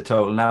fifth of the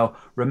total. Now,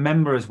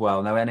 remember as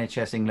well, now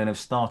NHS England have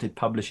started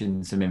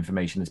publishing some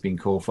information that's been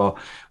called for,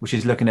 which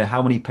is looking at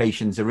how many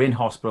patients are in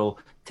hospital,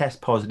 test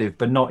positive,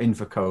 but not in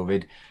for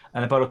COVID.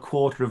 And about a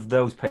quarter of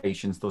those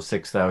patients, those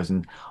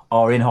 6,000,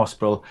 are in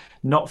hospital,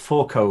 not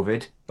for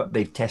COVID, but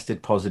they've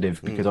tested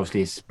positive because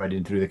obviously it's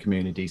spreading through the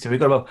community. So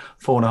we've got about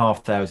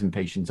 4,500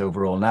 patients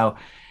overall. Now,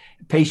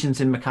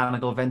 patients in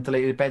mechanical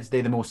ventilated beds,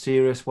 they're the more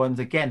serious ones.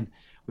 Again,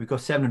 we've got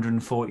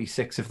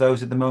 746 of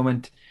those at the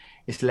moment.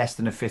 It's less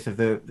than a fifth of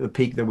the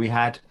peak that we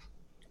had.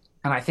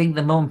 And I think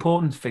the more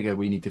important figure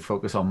we need to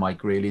focus on,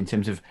 Mike, really, in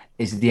terms of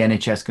is the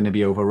NHS going to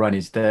be overrun,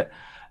 is that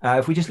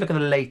if we just look at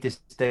the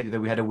latest data that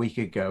we had a week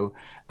ago,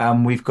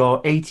 we've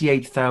got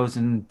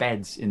 88,000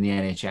 beds in the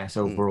NHS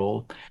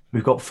overall.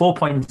 We've got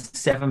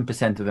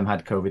 4.7% of them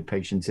had COVID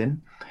patients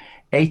in.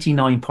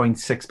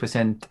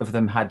 89.6% of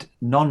them had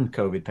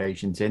non-COVID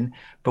patients in,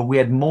 but we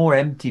had more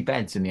empty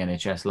beds in the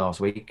NHS last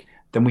week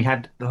than we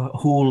had the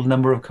whole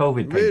number of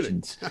COVID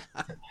patients.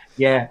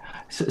 Yeah.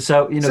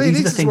 So you know, see,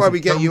 these this are the is why things we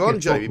get you on,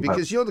 Javid, about.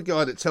 because you're the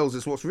guy that tells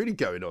us what's really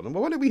going on. And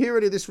why don't we hear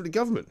any of this from the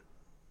government?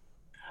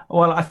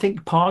 Well, I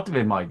think part of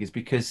it, Mike, is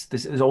because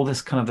there's all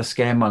this kind of the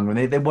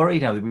scaremongering. They're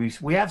worried now.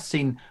 We have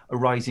seen a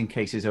rise in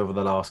cases over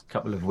the last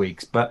couple of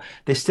weeks, but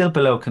they're still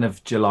below kind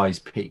of July's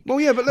peak. Well,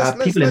 yeah, but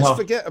let's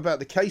forget about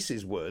the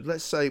cases word.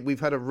 Let's say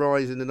we've had a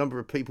rise in the number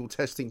of people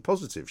testing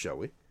positive, shall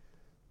we?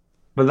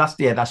 Well,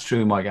 that's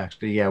true, Mike.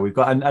 Actually, yeah, we've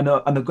got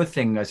and the good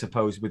thing, I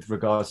suppose, with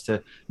regards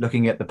to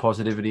looking at the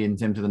positivity in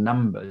terms of the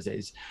numbers,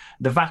 is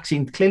the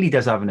vaccine clearly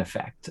does have an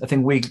effect. I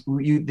think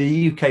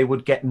the UK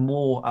would get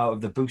more out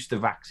of the booster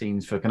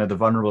vaccines for kind of the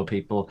vulnerable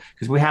people,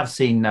 because we have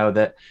seen now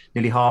that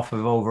nearly half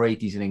of over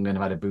 80s in England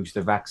have had a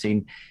booster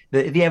vaccine.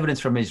 The evidence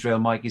from Israel,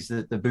 Mike, is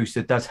that the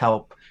booster does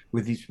help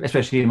with these,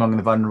 especially among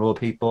the vulnerable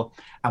people.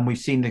 And we've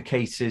seen the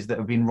cases that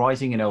have been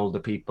rising in older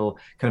people,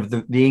 kind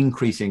of the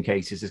increase in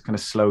cases has kind of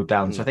slowed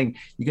down. So I think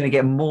you're going to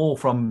get more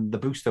from the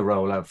booster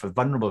rollout for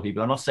vulnerable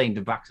people. I'm not saying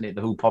to vaccinate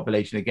the whole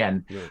population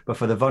again, but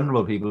for the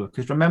vulnerable people.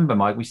 Because remember,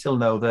 Mike, we still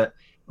know that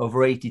over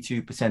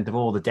 82% of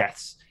all the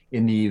deaths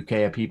in the UK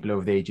are people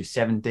over the age of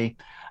 70.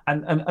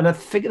 And a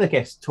figure that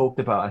gets talked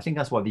about, I think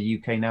that's why the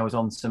UK now is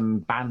on some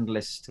banned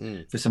list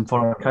for some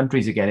foreign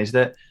countries again, is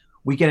that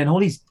we get in all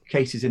these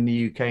cases in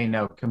the UK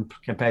now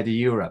compared to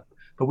Europe,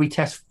 but we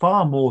test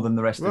far more than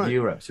the rest of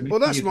Europe. So well,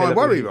 that's my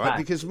worry, right?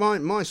 Because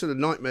my sort of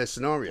nightmare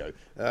scenario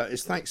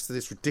is thanks to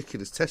this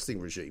ridiculous testing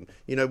regime.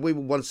 You know, we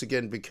will once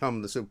again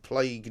become the sort of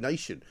plague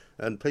nation,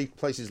 and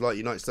places like the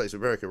United States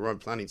of America, where I'm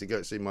planning to go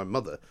to see my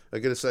mother, are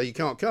going to say you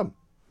can't come.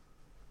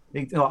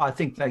 I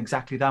think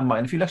exactly that, Mike.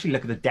 And if you actually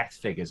look at the death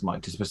figures,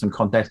 Mike, just for some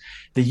context,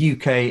 the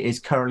UK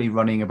is currently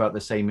running about the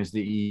same as the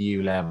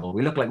EU level.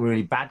 We look like we're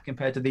really bad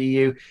compared to the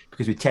EU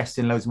because we're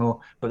testing loads more,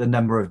 but the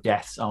number of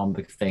deaths aren't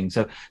the thing.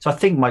 So I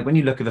think, Mike, when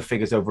you look at the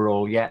figures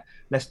overall,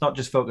 let's not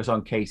just focus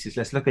on cases.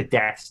 Let's look at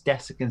deaths.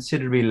 Deaths are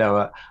considerably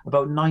lower,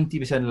 about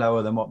 90%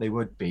 lower than what they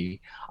would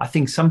be. I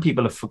think some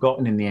people have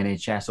forgotten in the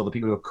NHS, or the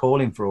people who are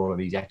calling for all of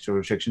these extra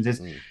restrictions,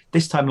 is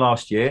this time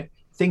last year,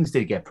 things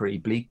did get pretty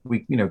bleak.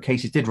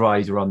 Cases did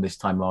rise around this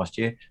time last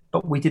year,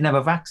 but we didn't have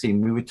a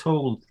vaccine. We were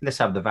told, let's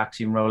have the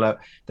vaccine rollout.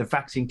 The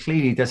vaccine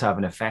clearly does have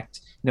an effect.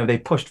 They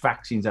pushed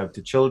vaccines out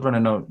to children. I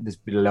know there's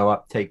been a low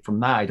uptake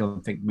from that. I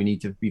don't think we need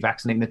to be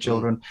vaccinating the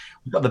children.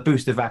 We've got the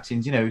booster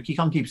vaccines. You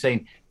can't keep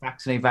saying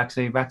vaccinate,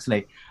 vaccinate,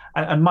 vaccinate.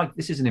 And Mike,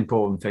 this is an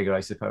important figure,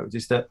 I suppose,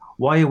 is that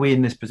why are we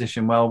in this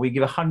position? Well, we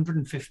give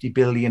 150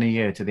 billion a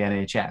year to the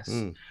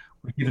NHS.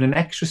 We've given an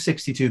extra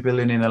 62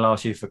 billion in the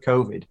last year for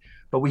COVID,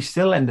 but we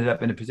still ended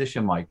up in a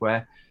position, Mike,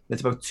 where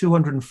there's about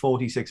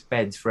 246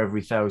 beds for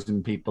every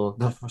 1,000 people,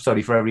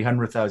 for every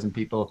 100,000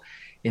 people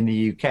in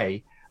the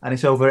UK. And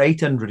it's over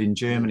 800 in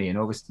Germany and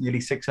over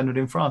nearly 600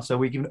 in France. So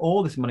we're giving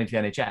all this money to the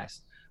NHS,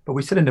 but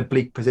we're still in a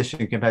bleak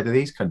position compared to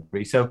these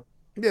countries. So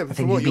yeah, but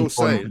from what you're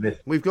saying,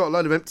 we've got a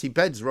load of empty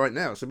beds right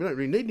now, so we don't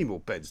really need any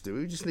more beds, do we?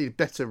 We just need a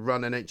better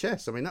run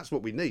NHS. I mean, that's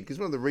what we need, because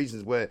one of the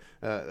reasons where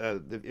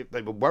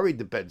they were worried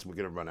the beds were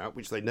going to run out,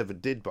 which they never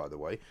did, by the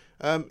way,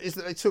 is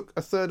that they took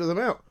a third of them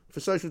out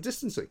for social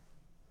distancing.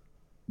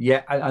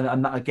 Yeah,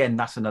 and again,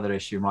 that's another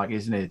issue, Mike,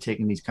 isn't it?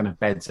 Taking these kind of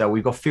beds out.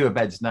 We've got fewer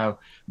beds now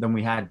than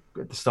we had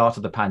at the start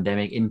of the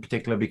pandemic, in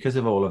particular because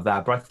of all of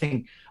that. But I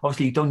think,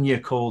 obviously, you've done your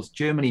calls.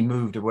 Germany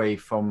moved away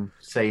from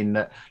saying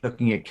that,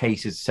 looking at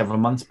cases several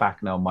months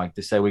back now, Mike,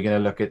 to say we're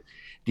going to look at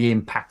the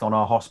impact on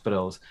our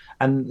hospitals.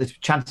 And the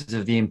chances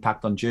of the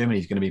impact on Germany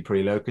is going to be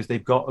pretty low because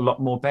they've got a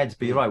lot more beds.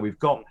 But you're right, we've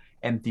got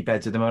empty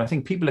beds at the moment. I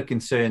think people are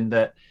concerned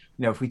that,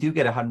 if we do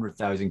get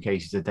 100,000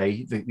 cases a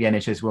day, the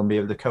NHS won't be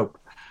able to cope.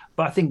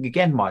 But I think,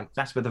 again, Mike,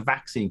 that's where the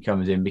vaccine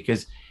comes in,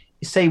 because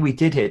say we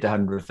did hit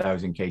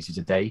 100,000 cases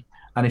a day,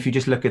 and if you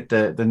just look at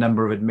the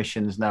number of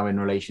admissions now in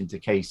relation to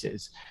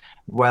cases,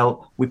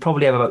 well, we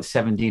probably have about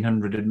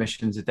 1,700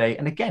 admissions a day.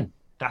 And again,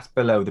 that's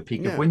below the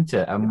peak of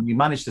winter. And we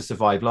managed to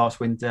survive last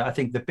winter. I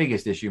think the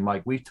biggest issue,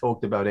 Mike, we've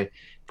talked about it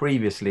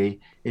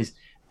previously, is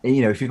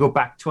if you go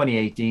back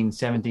 2018,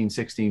 17,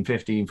 16,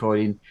 15,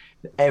 14,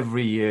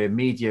 every year,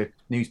 media,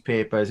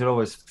 newspapers, are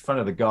always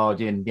front of the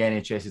Guardian, the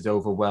NHS is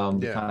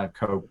overwhelmed, we can't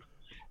cope.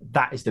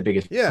 That is the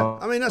biggest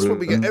I mean, that's what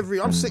we get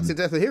I'm sick to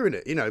death of hearing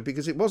it,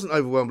 because it wasn't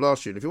overwhelmed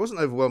last year. And if it wasn't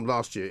overwhelmed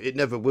last year, it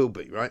never will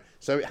be, right?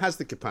 So it has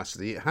the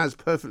capacity. It has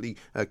perfectly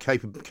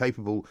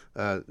capable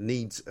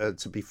needs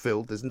to be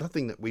filled. There's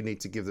nothing that we need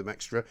to give them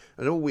extra.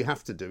 And all we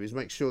have to do is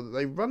make sure that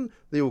they run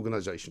the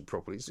organisation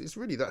properly. It's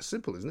really that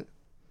simple, isn't it?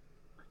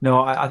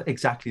 No,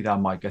 exactly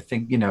that, Mike. I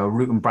think, a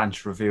root and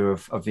branch review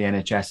of the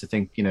NHS. I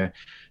think, the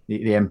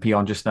MP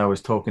on just now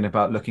was talking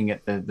about looking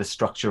at the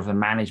structure of the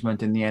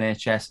management in the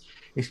NHS.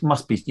 It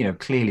must be,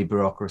 clearly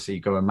bureaucracy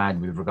going mad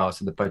with regards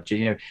to the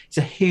budget. It's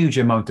a huge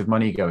amount of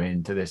money going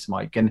into this,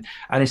 Mike. And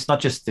it's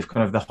not just the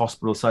kind of the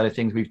hospital side of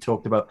things. We've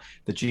talked about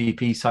the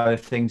GP side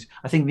of things.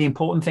 I think the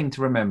important thing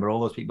to remember,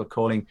 all those people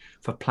calling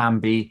for Plan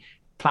B,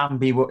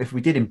 if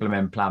we did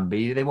implement Plan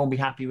B, they won't be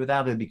happy with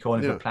that. They'll be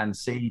calling for Plan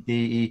C, D,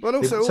 E. But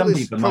also all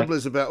this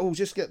cobblers about,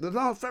 just get the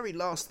very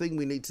last thing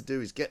we need to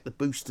do is get the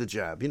booster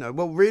jab.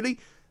 Well, really?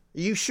 Are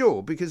you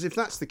sure? Because if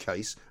that's the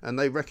case, and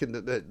they reckon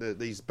that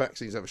these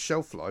vaccines have a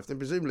shelf life, then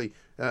presumably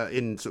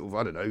in sort of,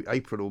 I don't know,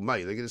 April or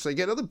May, they're going to say,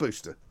 get another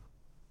booster.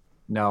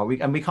 No, we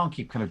can't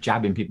keep kind of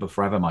jabbing people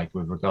forever, Mike,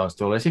 with regards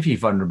to all this. If you're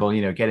vulnerable,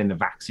 getting the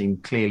vaccine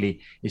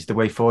clearly is the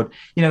way forward.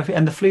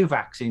 And the flu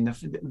vaccine,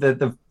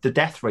 the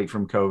death rate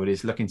from COVID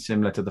is looking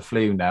similar to the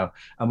flu now,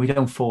 and we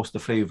don't force the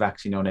flu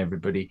vaccine on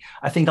everybody.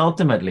 I think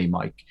ultimately,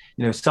 Mike,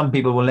 some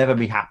people will never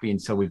be happy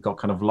until we've got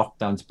kind of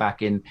lockdowns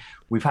back in.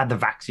 We've had the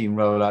vaccine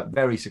rollout,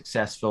 very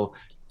successful.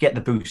 Get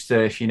the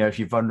booster if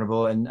you're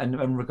vulnerable, and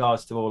in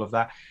regards to all of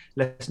that,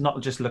 let's not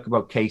just look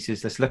about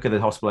cases. Let's look at the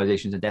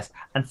hospitalizations and deaths,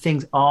 and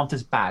things aren't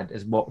as bad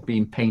as what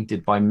being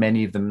painted by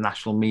many of the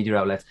national media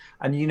outlets.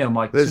 And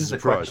Mike, as soon as the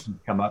questions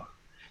come up,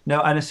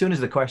 as soon as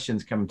the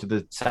questions come to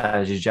the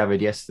Sajid Javid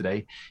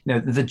yesterday,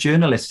 the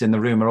journalists in the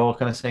room are all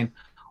kind of saying,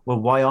 well,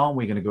 why aren't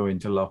we going to go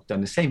into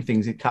lockdown? The same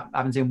things that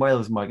happens in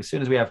Wales, Mike. As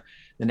soon as we have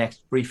the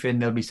next briefing,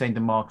 they'll be saying to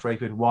Mark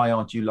Drayford, why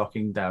aren't you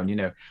locking down?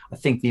 I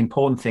think the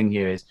important thing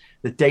here is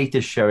the data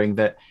showing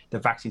that the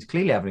vaccine's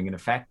clearly having an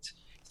effect.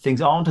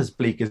 Things aren't as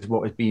bleak as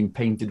what is being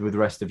painted with the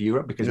rest of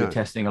Europe because we're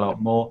testing a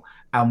lot more,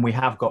 and we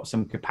have got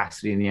some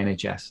capacity in the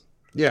NHS.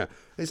 Yeah,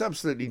 there's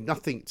absolutely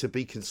nothing to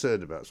be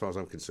concerned about as far as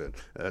I'm concerned.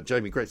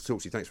 Jamie, great to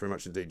talk to you. Thanks very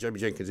much indeed. Jamie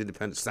Jenkins,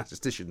 independent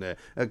statistician there,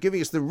 giving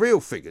us the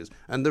real figures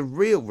and the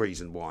real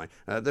reason why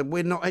that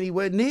we're not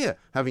anywhere near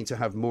having to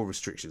have more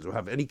restrictions or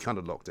have any kind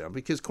of lockdown,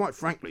 because quite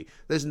frankly,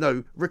 there's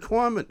no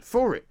requirement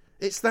for it.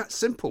 It's that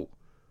simple.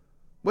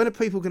 When are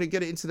people going to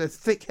get it into their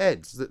thick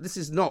heads that this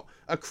is not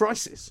a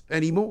crisis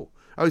anymore?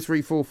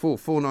 0344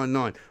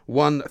 499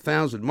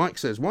 1000. Mike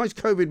says, why is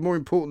COVID more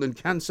important than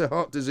cancer,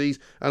 heart disease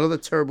and other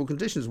terrible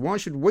conditions? Why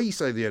should we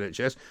save the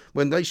NHS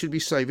when they should be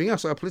saving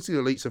us? Our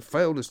political elites have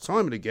failed us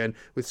time and again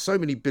with so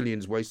many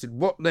billions wasted.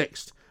 What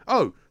next?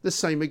 Oh, the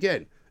same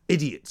again.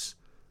 Idiots.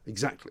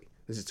 Exactly.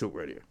 This is Talk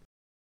Radio.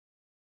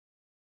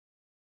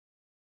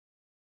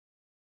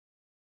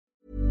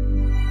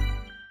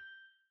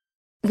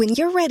 When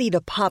you're ready to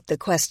pop the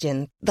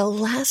question, the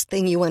last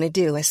thing you want to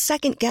do is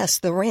second-guess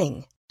the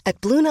ring. At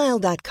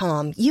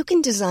BlueNile.com, you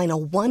can design a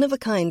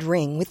one-of-a-kind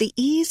ring with the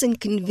ease and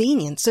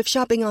convenience of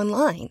shopping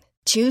online.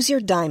 Choose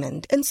your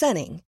diamond and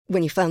setting.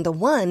 When you find the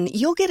one,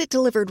 you'll get it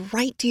delivered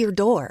right to your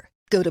door.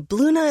 Go to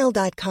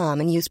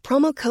BlueNile.com and use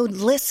promo code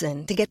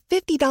LISTEN to get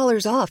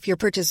 $50 off your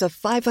purchase of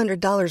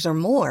 $500 or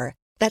more.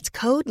 That's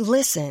code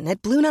LISTEN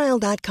at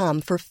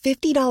BlueNile.com for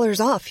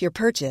 $50 off your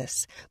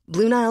purchase.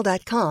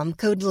 BlueNile.com,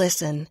 code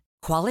LISTEN.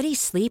 Quality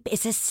sleep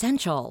is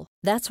essential.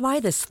 That's why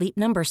the Sleep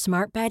Number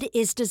Smart Bed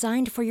is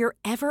designed for your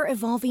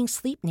ever-evolving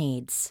sleep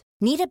needs.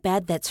 Need a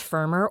bed that's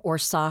firmer or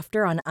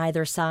softer on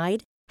either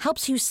side?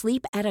 Helps you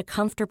sleep at a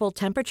comfortable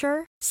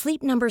temperature?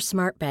 Sleep Number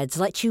Smart Beds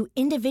let you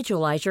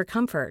individualize your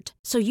comfort,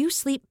 so you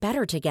sleep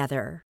better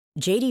together.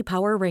 J.D.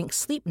 Power ranks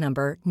Sleep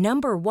Number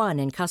number 1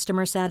 in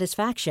customer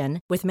satisfaction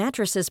with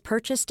mattresses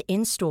purchased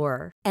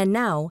in-store. And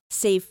now,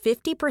 save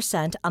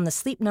 50% on the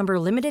Sleep Number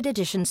Limited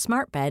Edition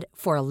Smart Bed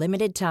for a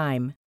limited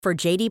time. For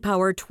J.D.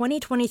 Power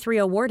 2023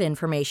 award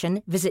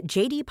information, visit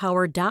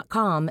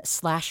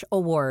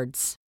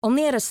jdpower.com/awards.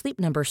 Only at a Sleep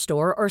Number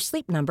store or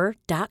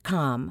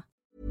sleepnumber.com.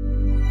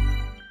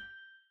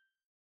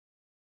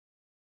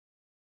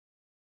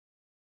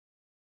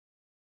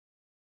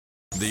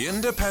 The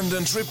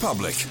Independent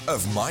Republic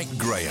of Mike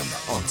Graham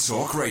on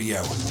Talk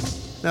Radio.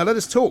 Now let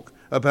us talk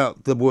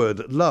about the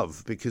word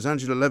love, because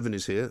Angela Levin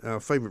is here, our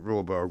favourite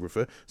royal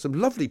biographer. Some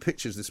lovely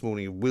pictures this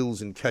morning of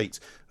Wills and Kate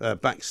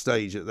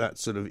backstage at that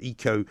sort of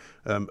eco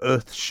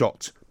earth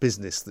shot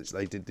business that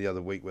they did the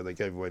other week, where they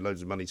gave away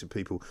loads of money to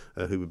people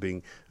who were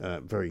being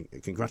very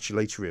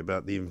congratulatory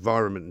about the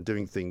environment and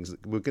doing things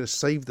that were going to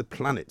save the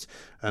planet,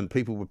 and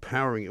people were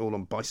powering it all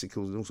on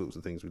bicycles and all sorts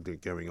of things were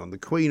going on. The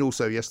Queen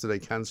also yesterday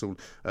cancelled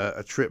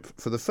a trip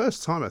for the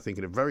first time, I think,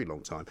 in a very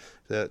long time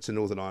to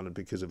Northern Ireland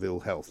because of ill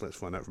health. Let's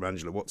find out from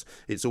Angela what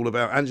it's all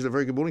about. Angela,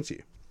 very good morning to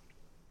you.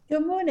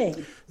 Good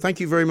morning.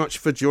 Thank you very much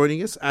for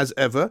joining us, as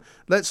ever.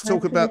 Let's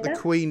talk about the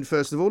Queen,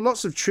 first of all.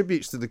 Lots of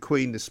tributes to the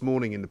Queen this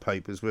morning in the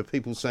papers, where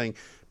people saying,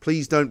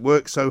 please don't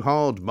work so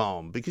hard,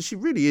 ma'am, because she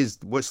really is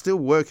still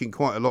working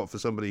quite a lot for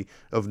somebody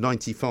of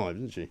 95,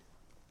 isn't she?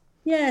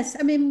 Yes,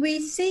 I mean, we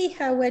see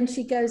her when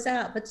she goes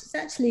out, but she's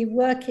actually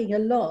working a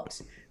lot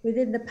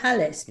within the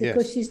palace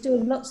because Yes. she's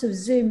doing lots of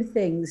Zoom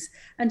things.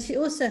 And she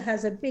also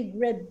has a big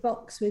red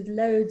box with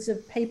loads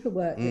of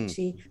paperwork that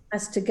she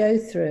has to go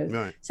through.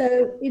 Right.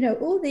 So,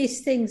 all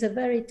these things are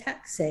very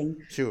taxing.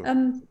 Sure.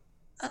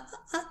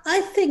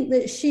 I think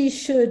that she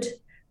should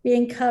be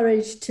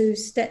encouraged to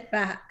step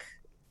back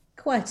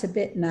quite a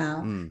bit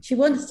now. She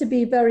wants to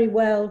be very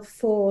well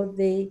for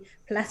the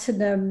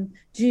Platinum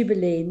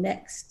Jubilee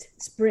next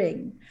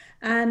spring.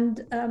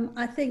 And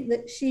I think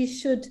that she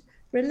should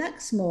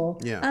relax more.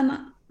 Yeah.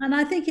 And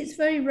I think it's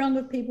very wrong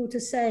of people to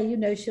say,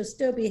 she'll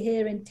still be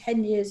here in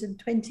 10 years and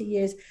 20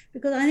 years,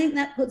 because I think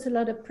that puts a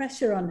lot of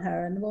pressure on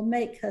her and will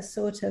make her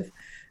sort of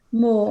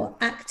more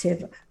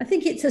active. I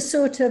think it's a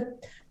sort of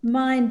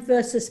mind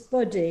versus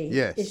body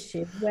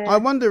issue. I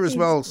wonder as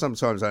well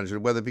sometimes, Angela,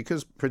 whether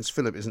because Prince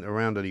Philip isn't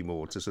around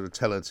anymore to sort of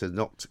tell her to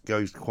not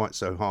go quite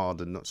so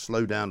hard and not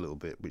slow down a little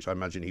bit, which I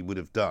imagine he would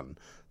have done,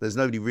 there's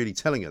nobody really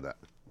telling her that.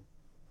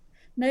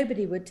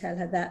 Nobody would tell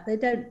her that. They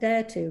don't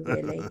dare to,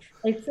 really.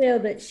 They feel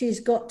that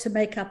she's got to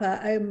make up her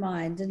own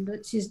mind, and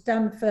that she's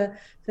done for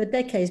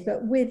decades.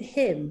 But with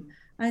him,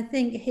 I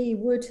think he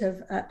would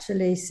have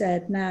actually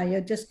said, now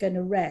you're just going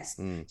to rest.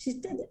 She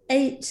did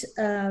 8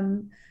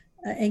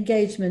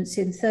 engagements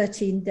in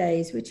 13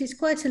 days, which is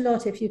quite a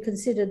lot if you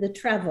consider the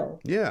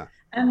travel. Yeah.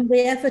 And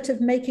the effort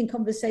of making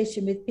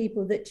conversation with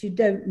people that you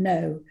don't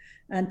know,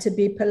 and to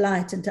be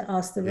polite and to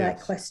ask the right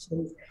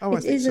questions.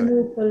 It is an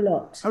awful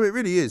lot. Oh, it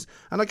really is.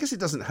 And I guess it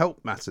doesn't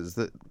help matters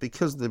that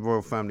because the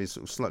royal family is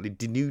sort of slightly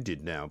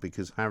denuded now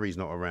because Harry's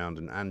not around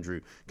and Andrew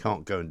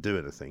can't go and do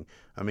anything.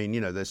 I mean,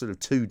 they're sort of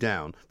 2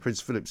 down.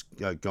 Prince Philip's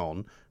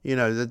gone.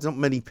 There's not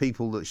many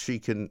people that she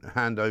can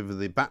hand over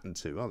the baton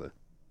to, are there?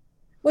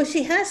 Well,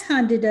 she has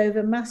handed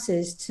over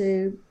masses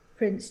to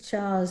Prince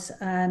Charles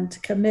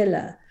and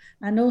Camilla,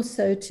 and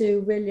also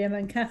to William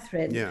and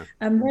Catherine. Yeah.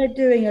 And they're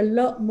doing a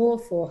lot more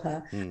for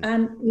her.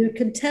 And you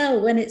can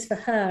tell when it's for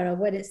her or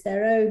when it's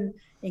their own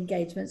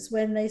engagements,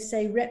 when they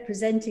say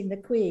representing the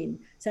Queen.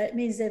 So it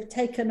means they've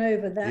taken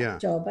over that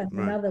job and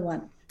another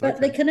one. But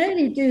they can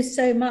only do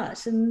so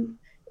much. And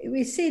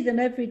we see them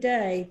every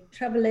day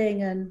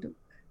traveling and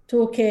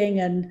talking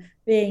and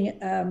being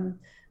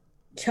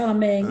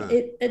charming.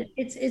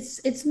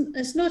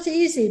 It's not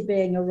easy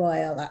being a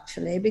royal,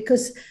 actually,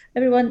 because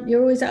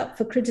you're always up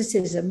for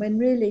criticism when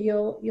really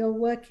you're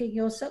working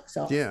your socks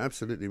off. Yeah,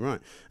 absolutely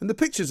right. And the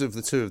pictures of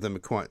the two of them are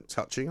quite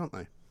touching, aren't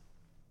they?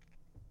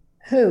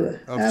 Who?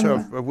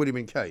 Of William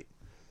and Kate.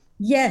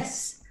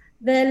 Yes,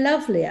 they're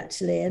lovely,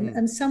 actually,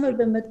 and some of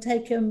them are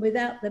taken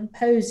without them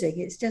posing.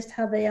 It's just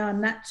how they are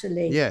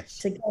naturally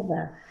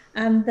together.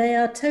 And they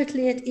are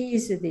totally at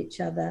ease with each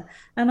other.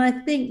 And I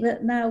think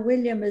that now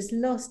William has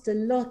lost a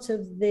lot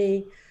of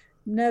the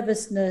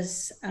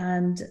nervousness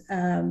and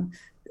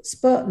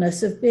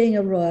smartness of being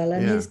a royal,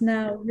 and he's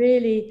now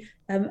really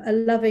a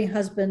loving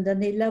husband,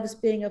 and he loves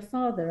being a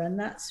father, and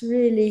that's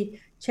really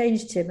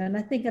changed him. And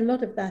I think a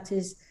lot of that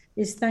is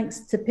thanks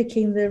to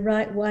picking the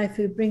right wife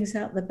who brings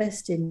out the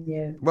best in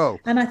you. Well,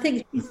 and I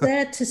think he's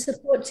there to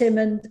support him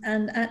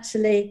and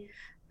actually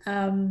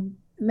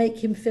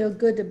make him feel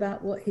good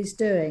about what he's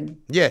doing.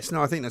 Yes,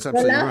 no, I think that's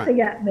absolutely right. You're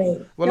laughing at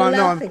me. Well,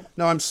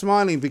 I'm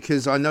smiling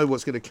because I know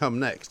what's going to come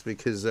next,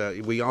 because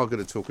we are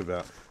going to talk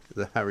about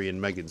the Harry and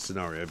Meghan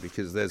scenario,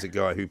 because there's a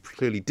guy who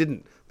clearly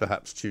didn't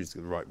perhaps choose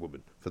the right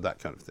woman for that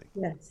kind of thing.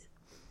 Yes.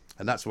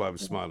 And that's why I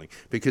was smiling,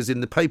 because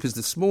in the papers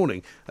this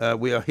morning,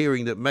 we are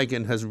hearing that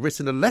Meghan has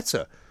written a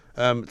letter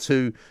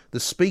to the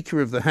Speaker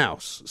of the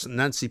House,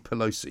 Nancy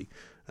Pelosi,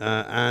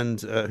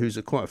 and who's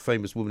quite a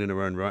famous woman in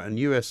her own right, and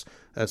US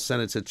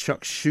Senator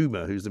Chuck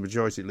Schumer, who's the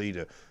majority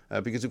leader,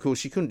 because, of course,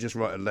 she couldn't just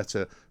write a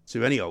letter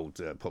to any old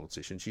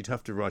politician. She'd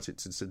have to write it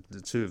to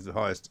the 2 of the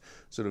highest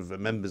sort of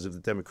members of the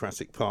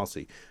Democratic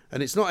Party.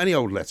 And it's not any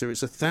old letter.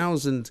 It's a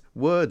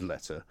 1,000-word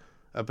letter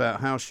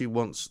about how she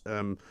wants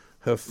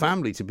her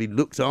family to be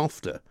looked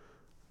after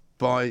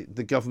by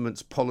the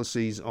government's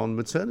policies on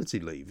maternity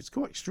leave. It's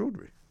quite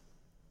extraordinary.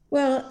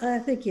 Well, I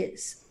think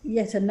it's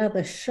yet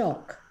another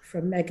shock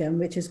from Meghan,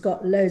 which has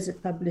got loads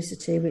of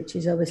publicity, which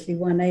is obviously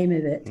one aim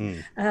of it.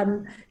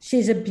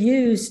 She's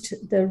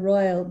abused the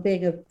royal,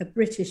 being a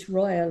British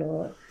royal,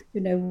 or,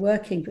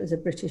 working as a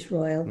British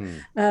royal,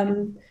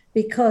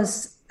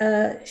 because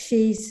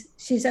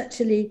she's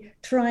actually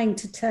trying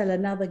to tell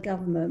another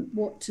government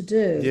what to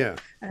do. Yeah.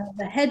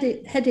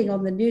 The heading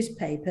on the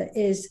newspaper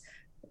is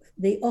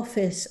the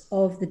office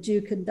of the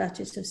Duke and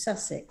Duchess of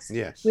Sussex,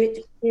 which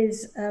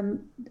is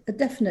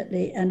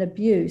definitely an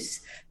abuse.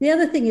 The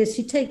other thing is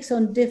she takes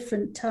on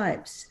different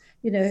types.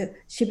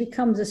 She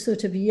becomes a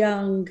sort of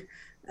young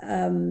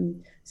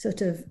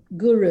sort of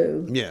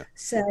guru,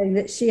 saying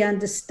that she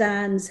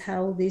understands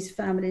how these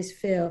families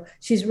feel.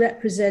 She's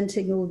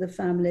representing all the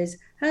families.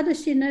 How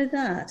does she know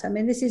that? I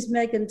mean, this is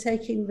Meghan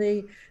taking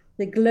the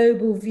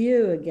global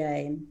view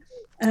again.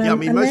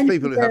 Most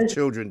people who have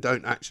children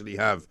don't actually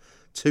have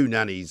 2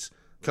 nannies,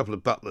 a couple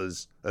of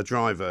butlers, a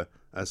driver,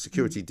 a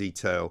security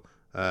detail,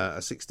 a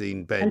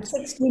 16-bed... And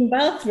 16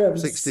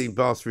 bathrooms.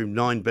 16-bathroom,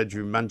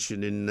 9-bedroom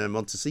mansion in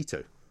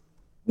Montecito.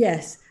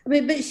 Yes. I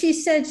mean, but she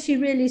said she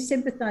really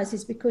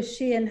sympathises because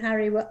she and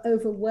Harry were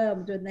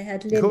overwhelmed when they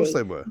had Lily. Of course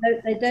they were.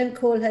 No, they don't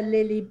call her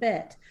Lily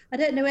Bet. I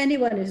don't know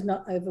anyone who's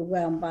not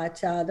overwhelmed by a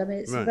child. I mean,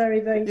 it's very,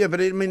 very... Yeah,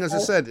 but I mean, as I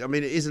said, I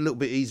mean, it is a little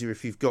bit easier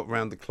if you've got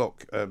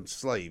round-the-clock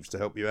slaves to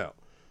help you out.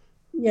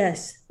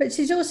 Yes, but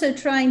she's also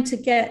trying to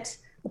get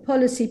a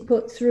policy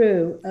put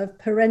through of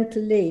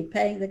parental leave,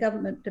 paying the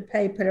government to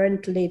pay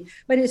parental leave,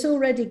 when it's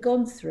already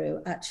gone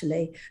through,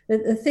 actually.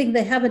 The thing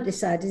they haven't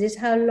decided is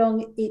how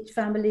long each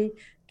family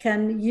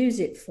can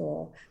use it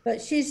for.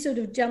 But she's sort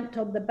of jumped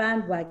on the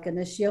bandwagon,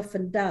 as she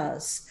often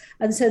does,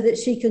 and so that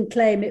she can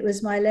claim it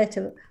was my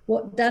letter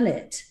what done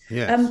it.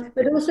 Yes.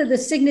 But also the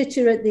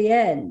signature at the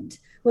end.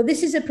 Well,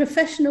 this is a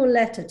professional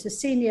letter to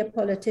senior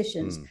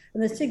politicians,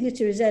 and the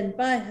signature is in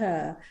by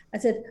her. I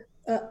said,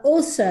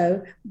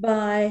 also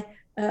by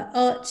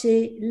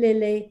Archie,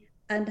 Lily,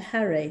 and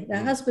Harry.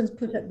 Their husbands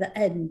put at the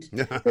end,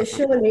 but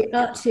surely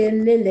Archie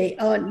and Lily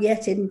aren't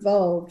yet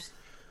involved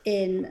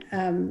in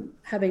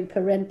having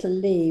parental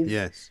leave.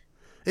 Yes.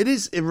 It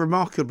is a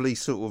remarkably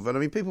sort of, and I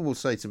mean, people will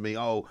say to me,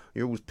 oh,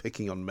 you're always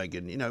picking on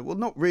Meghan. You know, well,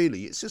 not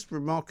really. It's just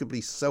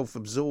remarkably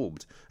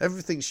self-absorbed.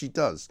 Everything she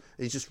does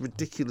is just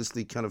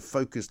ridiculously kind of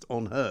focused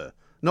on her,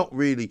 not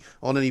really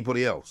on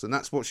anybody else. And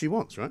that's what she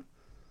wants, right?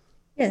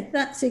 Yeah,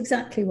 that's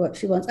exactly what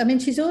she wants. I mean,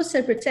 she's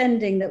also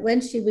pretending that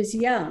when she was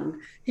young,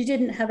 she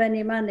didn't have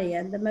any money,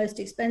 and the most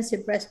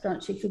expensive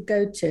restaurant she could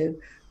go to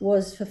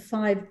was for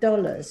 $5.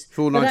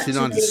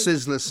 $4.99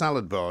 Sizzler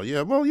salad bar.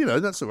 Yeah, well, you know,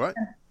 that's all right.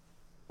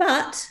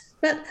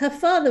 But her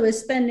father was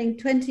spending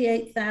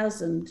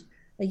 $28,000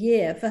 a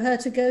year for her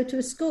to go to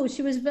a school.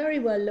 She was very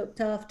well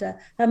looked after.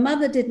 Her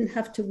mother didn't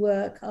have to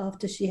work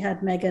after she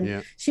had Meghan.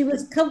 Yeah. She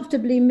was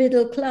comfortably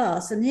middle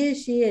class, and here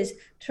she is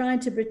trying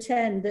to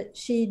pretend that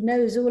she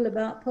knows all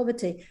about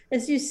poverty.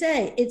 As you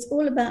say, it's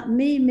all about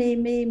me,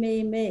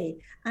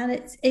 and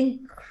it's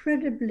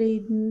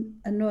incredibly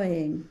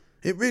annoying.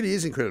 It really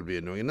is incredibly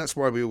annoying, and that's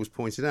why we always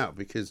point it out,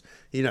 because,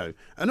 you know,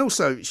 and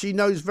also she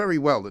knows very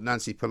well that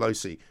Nancy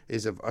Pelosi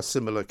is of a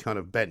similar kind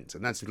of bent,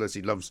 and Nancy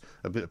Pelosi loves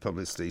a bit of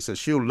publicity, so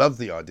she'll love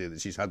the idea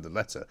that she's had the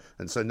letter,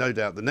 and so no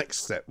doubt the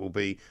next step will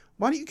be,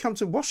 why don't you come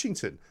to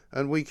Washington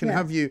and we can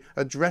have you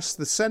address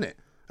the Senate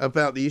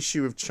about the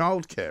issue of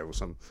childcare or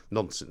some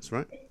nonsense,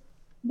 right?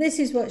 This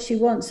is what she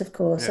wants, of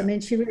course. Yeah. I mean,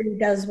 she really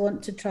does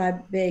want to try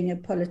being a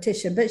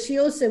politician, but she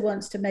also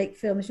wants to make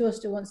films. She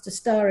also wants to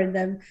star in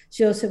them.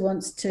 She also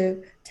wants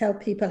to tell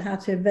people how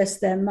to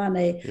invest their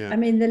money. Yeah. I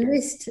mean, the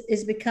list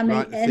is becoming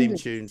endless. Theme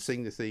tune,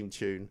 sing the theme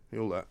tune,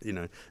 all that, you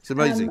know. It's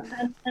amazing.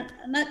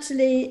 And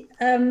actually,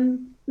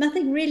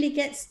 nothing really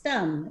gets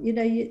done. You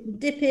know, you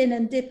dip in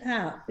and dip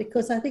out,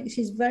 because I think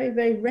she's very,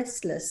 very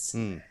restless.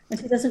 And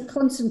she doesn't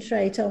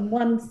concentrate on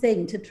one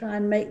thing to try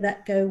and make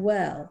that go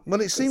well. Well,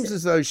 it seems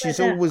as though she's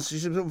sort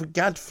of a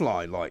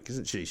gadfly-like,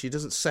 isn't she? She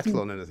doesn't settle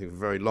on anything for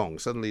very long.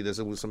 Suddenly there's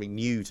always something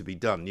new to be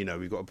done. You know,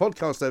 we've got a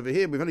podcast over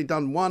here. We've only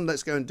done one.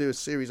 Let's go and do a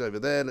series over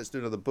there. Let's do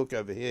another book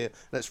over here.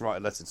 Let's write a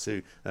letter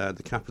to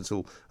the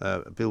Capitol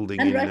building.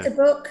 And write a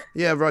book.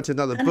 Yeah, write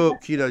another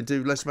book. You know,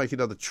 let's make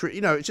another trip.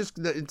 You know, it's just,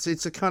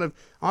 it's a kind of,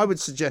 I would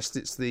suggest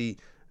it's the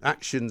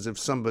actions of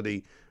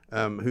somebody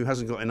who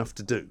hasn't got enough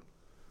to do.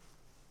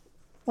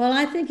 Well,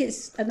 I think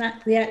it's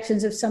the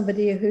actions of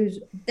somebody who's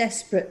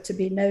desperate to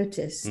be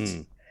noticed.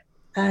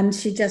 And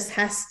she just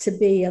has to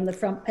be on the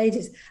front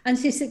pages. And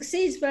she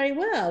succeeds very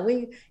well.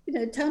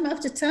 Time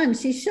after time,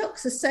 she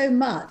shocks us so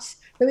much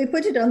that we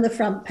put it on the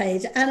front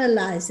page,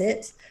 analyse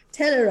it,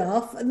 tell her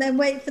off, and then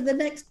wait for the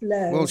next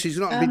blow. Well, she's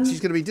not. She's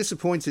going to be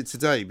disappointed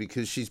today,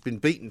 because she's been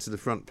beaten to the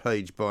front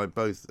page by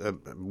both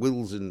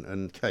Wills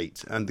and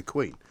Kate and the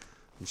Queen.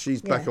 And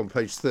she's back on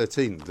page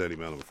 13 of the Daily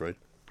Mail, I'm afraid.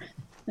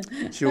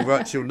 She'll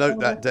note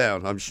that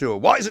down, I'm sure.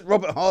 Why isn't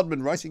Robert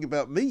Hardman writing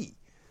about me?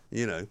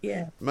 You know,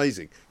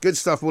 amazing. Good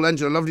stuff. Well,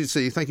 Angela, lovely to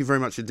see you. Thank you very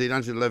much indeed.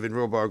 Angela Levin,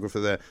 royal biographer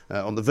there,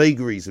 on the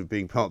vagaries of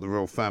being part of the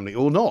royal family,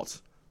 or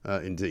not,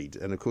 indeed.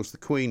 And, of course, the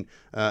Queen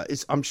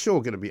is, I'm sure,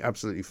 going to be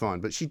absolutely fine.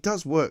 But she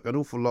does work an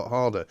awful lot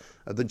harder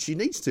than she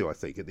needs to, I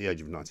think, at the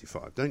age of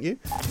 95, don't you?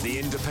 The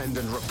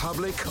Independent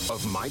Republic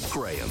of Mike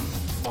Graham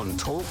on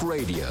Talk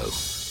Radio.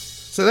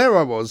 So there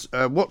I was,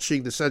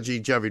 watching the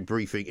Sajid Javid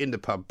briefing in the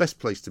pub. Best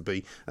place to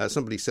be.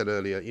 Somebody said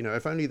earlier, you know,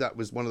 if only that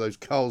was one of those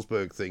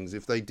Carlsberg things,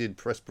 if they did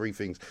press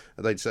briefings,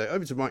 they'd say,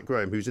 over to Mike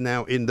Graham, who's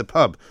now in the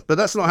pub. But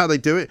that's not how they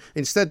do it.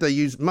 Instead, they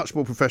use much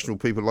more professional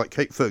people like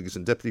Kate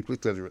Ferguson, Deputy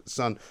Political Editor at The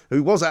Sun,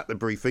 who was at the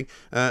briefing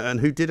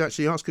and who did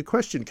actually ask a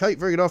question. Kate,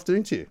 very good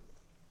afternoon to you.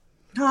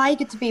 Hi,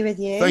 good to be with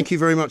you. Thank you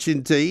very much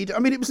indeed. I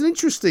mean, it was an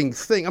interesting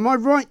thing. Am I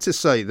right to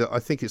say that I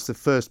think it's the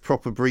first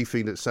proper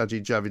briefing that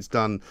Sajid Javid's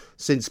done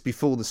since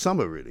before the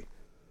summer, really?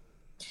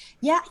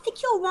 Yeah, I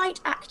think you're right,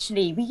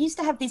 actually. We used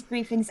to have these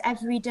briefings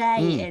every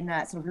day in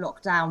sort of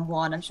lockdown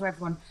one. I'm sure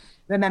everyone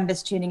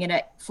remembers tuning in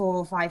at 4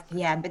 or 5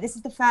 p.m. But this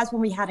is the first one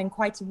we had in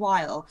quite a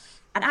while.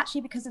 And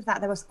actually, because of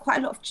that, there was quite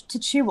a lot to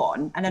chew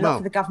on, and a lot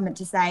for the government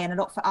to say, and a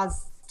lot for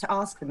us to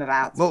ask them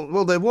about.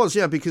 Well, there was,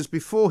 yeah, because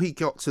before he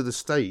got to the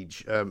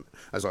stage,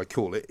 as I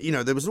call it,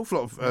 there was an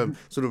awful lot of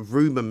sort of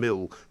rumour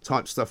mill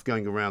type stuff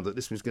going around that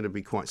this was going to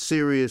be quite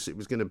serious. It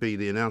was going to be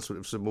the announcement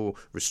of some more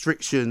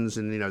restrictions,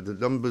 and the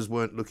numbers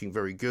weren't looking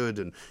very good,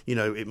 and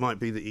it might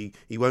be that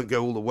he won't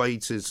go all the way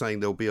to saying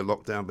there'll be a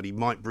lockdown, but he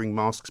might bring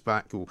masks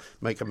back or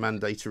make a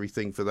mandatory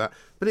thing for that.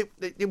 But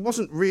it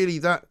wasn't really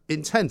that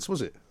intense,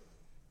 was it?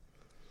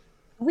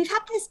 We've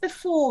had this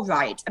before,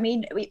 right? I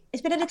mean,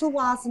 it's been a little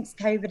while since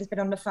COVID has been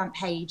on the front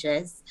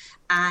pages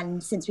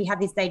and since we have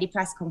these daily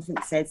press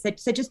conferences.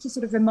 So just to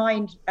sort of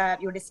remind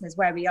your listeners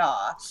where we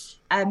are,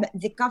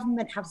 the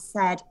government have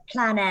said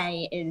Plan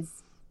A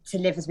is to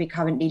live as we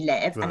currently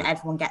live, right, and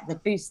everyone get the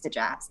booster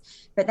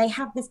jabs. But they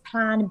have this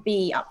Plan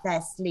B up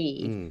their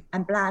sleeve.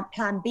 And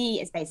Plan B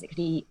is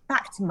basically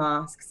back to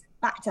masks,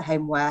 back to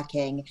home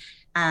working,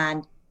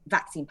 and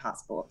vaccine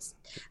passports.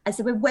 And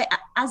so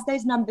as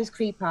those numbers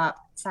creep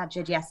up,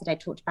 Sajid yesterday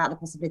talked about the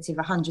possibility of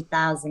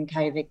 100,000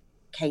 COVID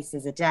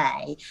cases a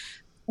day.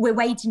 We're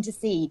waiting to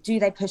see, do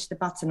they push the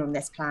button on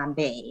this Plan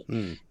B?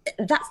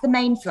 That's the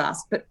main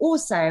thrust. But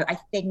also, I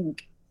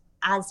think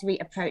as we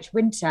approach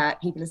winter,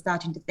 people are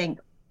starting to think,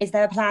 is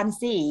there a Plan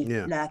C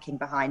lurking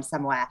behind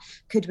somewhere?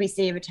 Could we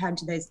see a return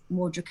to those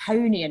more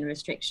draconian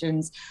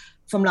restrictions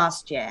from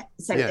last year?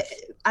 So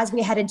as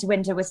we head into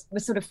winter, we're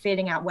sort of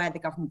feeling out where the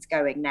government's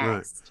going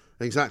next. Right.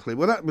 Exactly.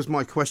 Well, that was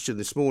my question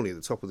this morning at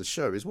the top of the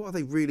show, is what are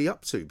they really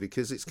up to?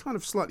 Because it's kind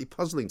of slightly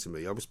puzzling to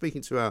me. I was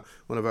speaking to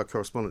one of our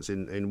correspondents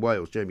in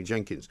Wales, Jamie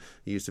Jenkins.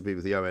 He used to be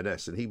with the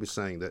ONS, and he was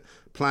saying that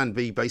Plan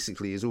B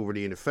basically is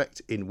already in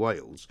effect in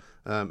Wales.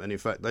 And in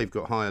fact, they've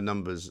got higher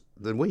numbers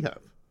than we have.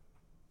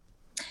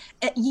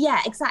 Yeah,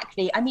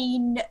 exactly. I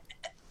mean,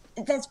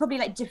 there's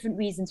probably different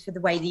reasons for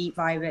the way the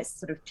virus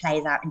sort of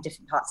plays out in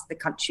different parts of the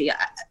country.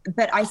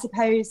 But I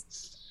suppose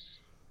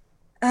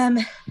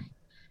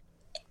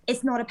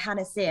it's not a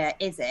panacea,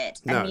 is it?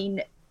 No. I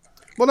mean,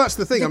 well, that's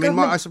the thing.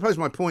 I suppose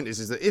my point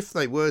is that if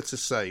they were to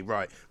say,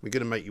 right, we're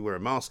going to make you wear a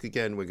mask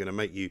again, we're going to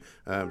make you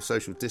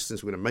social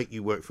distance, we're going to make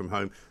you work from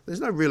home, there's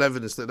no real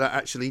evidence that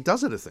actually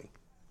does anything.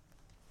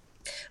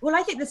 Well,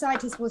 I think the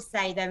scientists will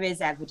say there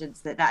is evidence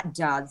that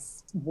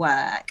does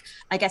work.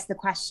 I guess the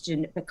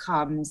question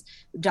becomes,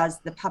 does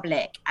the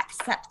public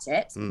accept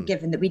it,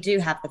 given that we do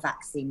have the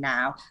vaccine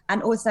now?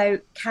 And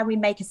also, can we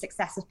make a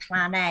success of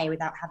Plan A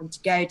without having to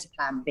go to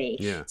Plan B?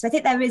 Yeah. So I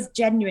think there is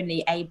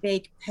genuinely a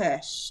big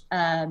push,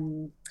 a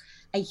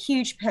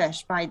huge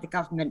push by the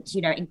government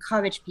to,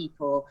 encourage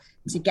people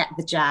to get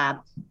the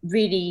jab,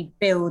 really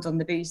build on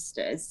the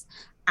boosters,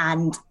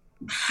 and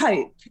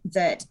hope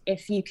that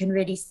if you can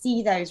really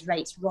see those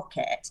rates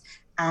rocket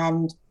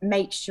and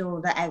make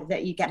sure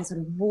that you get a sort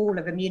of wall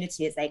of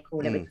immunity, as they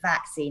call it, with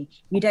vaccine,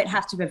 you don't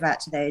have to revert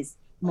to those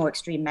more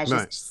extreme measures.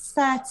 Right.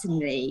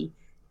 Certainly,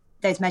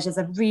 those measures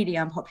are really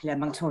unpopular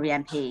among Tory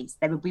MPs.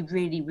 They would be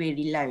really,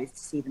 really loath to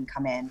see them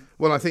come in.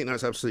 Well, I think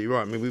that's absolutely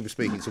right. I mean, we were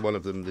speaking to one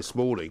of them this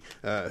morning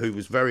who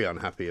was very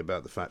unhappy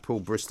about the fact, Paul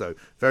Bristow,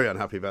 very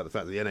unhappy about the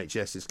fact that the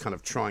NHS is kind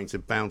of trying to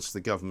bounce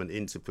the government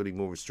into putting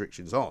more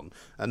restrictions on.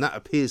 And that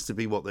appears to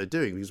be what they're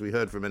doing, because we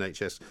heard from the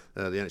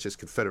NHS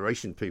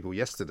Confederation people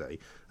yesterday,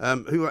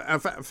 who are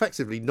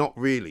effectively not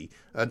really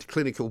a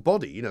clinical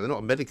body. They're not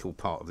a medical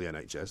part of the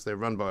NHS. They're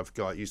run by a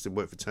guy who used to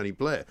work for Tony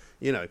Blair.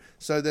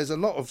 So there's a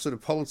lot of sort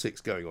of politics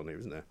going on here,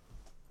 isn't there?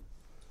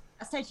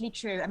 That's totally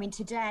true. I mean,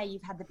 today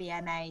you've had the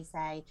BMA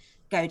say,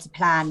 go to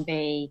Plan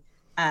B.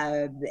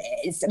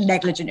 It's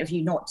negligent of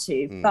you not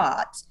to.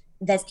 But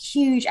there's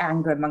huge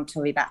anger among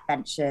Tory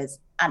backbenchers,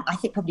 and I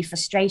think probably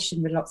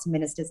frustration with lots of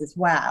ministers as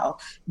well,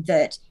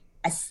 that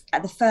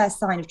at the first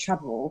sign of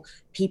trouble,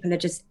 people are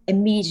just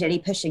immediately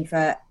pushing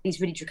for these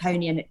really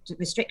draconian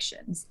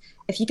restrictions.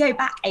 If you go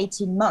back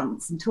 18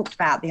 months and talked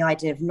about the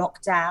idea of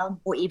lockdown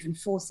or even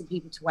forcing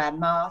people to wear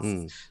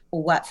masks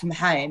or work from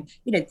home,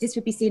 this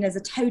would be seen as a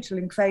total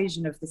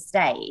encroachment of the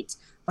state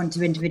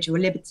onto individual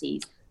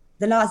liberties.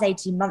 The last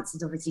 18 months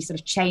has obviously sort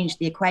of changed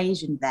the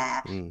equation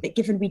there. But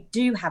given we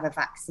do have a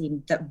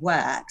vaccine that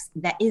works,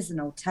 there is an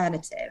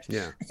alternative.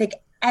 Yeah. I think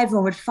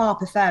everyone would far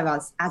prefer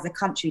us as a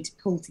country to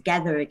pull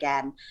together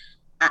again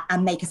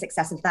and make a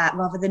success of that,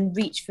 rather than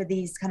reach for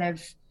these kind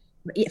of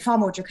far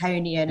more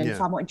draconian and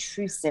far more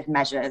intrusive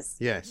measures.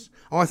 Yes.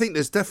 I think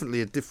there's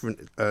definitely a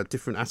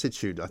different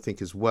attitude, I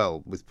think, as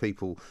well, with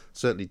people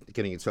certainly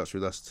getting in touch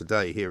with us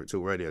today here at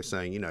Talk Radio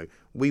saying,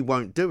 we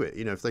won't do it.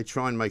 If they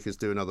try and make us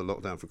do another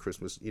lockdown for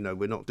Christmas,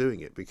 we're not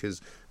doing it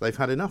because they've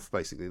had enough,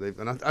 basically.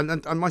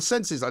 And my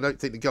sense is I don't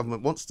think the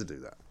government wants to do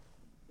that.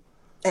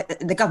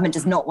 The government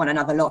does not want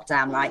another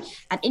lockdown, right?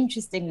 And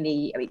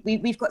interestingly,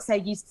 we've got so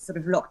used to sort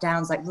of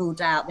lockdowns ruled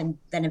out,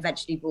 then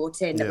eventually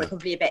brought in, that we're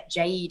probably a bit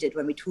jaded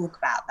when we talk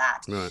about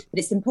that. Right. But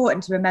it's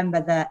important to remember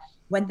that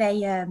when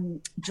they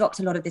dropped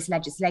a lot of this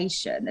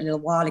legislation a little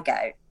while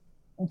ago,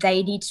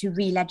 they need to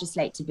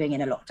re-legislate to bring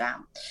in a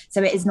lockdown.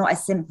 So it is not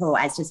as simple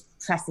as just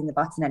pressing the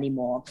button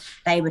anymore.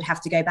 They would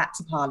have to go back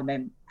to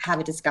Parliament, have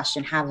a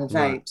discussion, have a vote.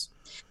 Right.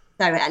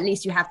 So at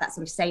least you have that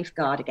sort of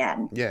safeguard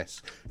again.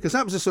 Yes, because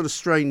that was a sort of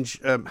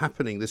strange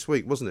happening this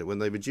week, wasn't it, when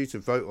they were due to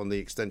vote on the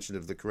extension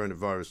of the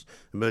Coronavirus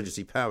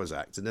Emergency Powers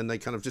Act, and then they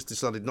kind of just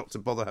decided not to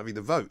bother having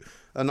the vote.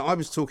 And I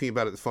was talking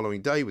about it the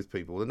following day with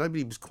people, and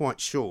nobody was quite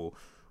sure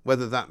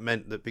whether that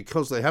meant that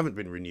because they haven't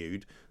been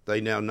renewed,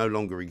 they now no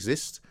longer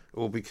exist,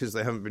 or because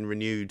they haven't been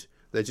renewed,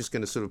 they're just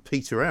going to sort of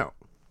peter out.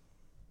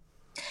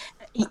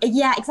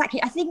 Yeah,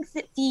 exactly. I think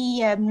that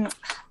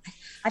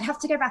I'd have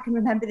to go back and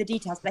remember the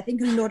details, but I think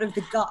a lot of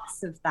the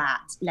guts of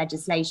that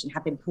legislation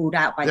have been pulled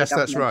out by the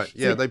government. Yes, that's right.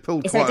 Yeah, they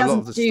pulled quite a lot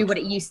of the stuff. It doesn't do what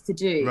it used to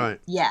do. Right.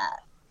 Yeah.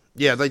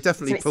 Yeah, they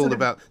definitely pulled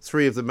about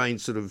 3 of the main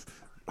sort of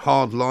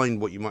hard line,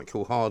 what you might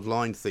call hard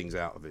line things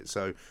out of it.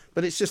 So,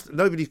 but it's just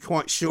nobody's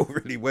quite sure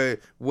really where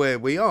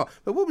we are.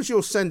 But what was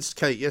your sense,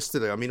 Kate,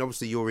 yesterday? I mean,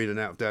 obviously you're in and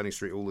out of Downing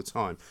Street all the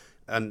time,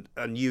 and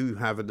you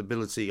have an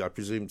ability, I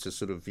presume, to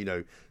sort of,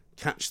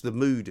 catch the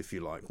mood, if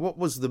you like. What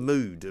was the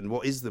mood, and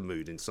what is the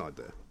mood inside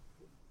there?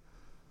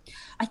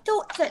 I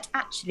thought that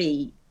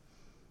actually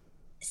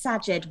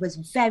Sajid was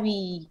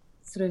very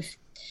sort of,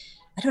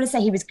 I don't want to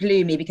say he was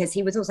gloomy, because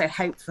he was also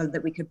hopeful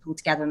that we could pull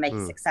together and make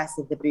a success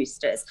of the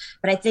boosters.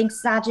 But I think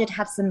Sajid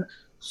had some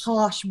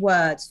harsh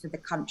words for the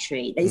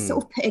country. He's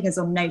sort of putting us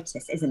on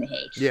notice, isn't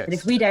he? Yes. But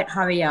if we don't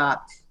hurry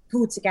up,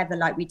 pull together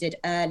like we did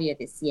earlier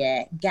this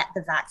year, get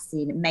the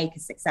vaccine, make a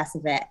success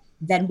of it,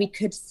 then we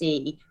could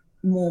see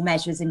more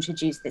measures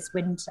introduced this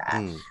winter.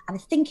 And I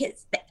think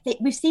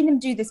we've seen them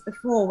do this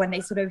before, when they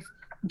sort of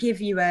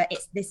give you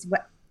there's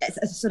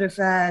a sort of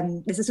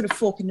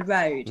fork in the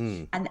road.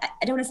 And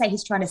I don't want to say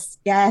he's trying to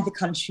scare the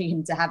country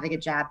into having a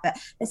jab, but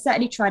they're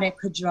certainly trying to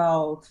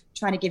cajole,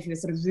 trying to give you a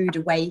sort of rude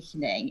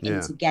awakening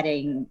into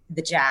getting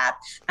the jab.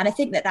 And I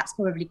think that that's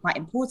probably quite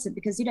important,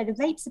 because the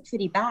rates are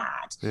pretty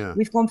bad.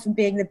 We've gone from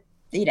being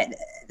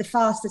the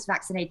fastest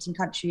vaccinating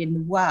country in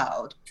the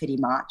world, pretty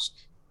much,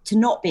 to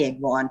not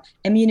being one.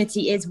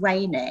 Immunity is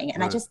waning.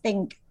 And I just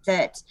think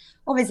that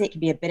obviously it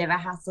can be a bit of a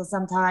hassle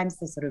sometimes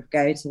to sort of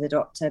go to the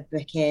doctor,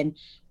 book in,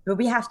 but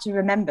we have to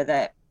remember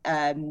that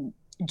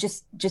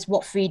just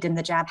what freedom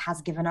the jab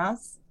has given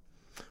us.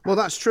 Well,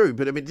 that's true,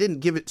 but I mean, it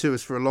didn't give it to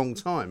us for a long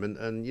time,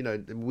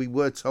 and we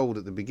were told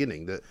at the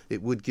beginning that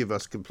it would give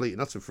us complete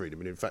and utter freedom,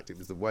 and in fact it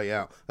was the way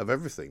out of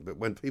everything. But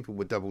when people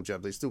were double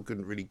jabbed, they still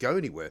couldn't really go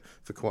anywhere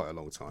for quite a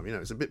long time.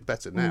 It's a bit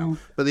better now.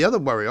 But the other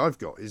worry I've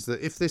got is that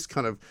if this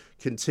kind of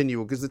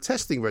continual, because the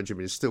testing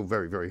regimen is still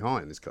very, very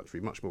high in this country,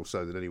 much more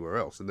so than anywhere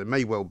else, and there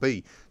may well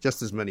be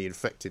just as many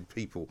infected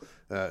people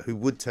who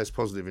would test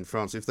positive in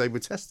France if they were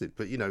tested,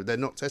 but they're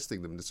not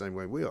testing them the same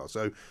way we are.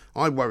 So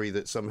I worry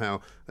that somehow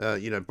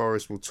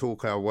Boris will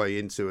talk our way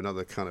into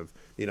another kind of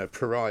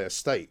pariah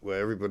state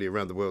where everybody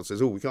around the world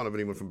says, we can't have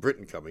anyone from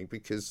Britain coming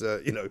because I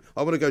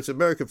want to go to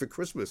America for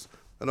Christmas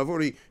and I've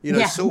already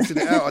sorted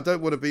it out. I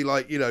don't want to be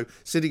like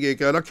sitting here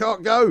going, I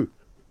can't go.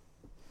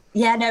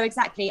 Yeah, no,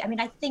 exactly. I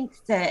mean, I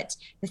think that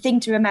the thing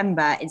to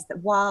remember is that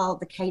while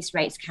the case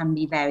rates can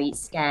be very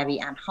scary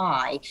and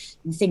high,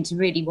 the thing to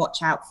really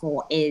watch out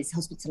for is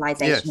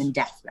hospitalisation and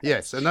death rates.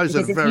 Yes, and those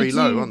are very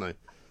low, aren't they?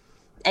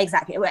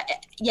 Exactly. Well,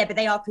 yeah, but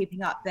they are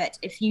creeping up. But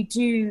if you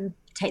do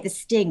take the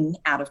sting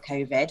out of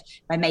COVID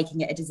by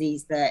making it a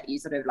disease that you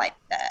sort of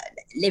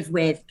live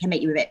with, can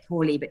make you a bit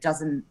poorly, but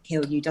doesn't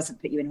kill you, doesn't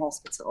put you in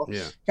hospital,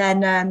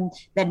 then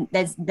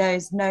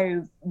there's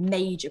no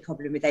major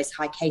problem with those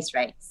high case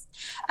rates.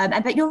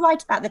 But you're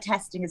right about the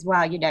testing as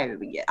well.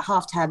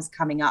 Half terms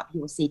coming up,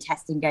 you'll see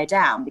testing go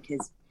down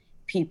because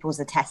pupils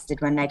are tested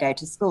when they go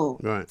to school.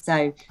 Right.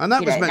 So, and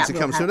that was meant to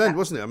come to an end,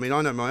 wasn't it? I mean,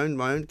 I know my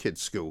own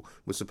kid's school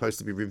was supposed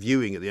to be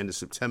reviewing at the end of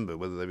September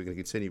whether they were going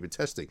to continue with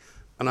testing,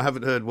 and I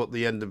haven't heard what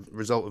the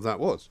result of that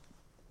was.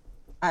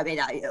 I mean,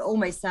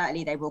 almost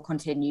certainly they will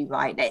continue,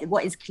 right?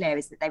 What is clear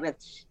is that they were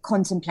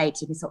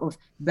contemplating sort of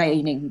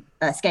scaling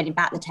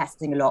back the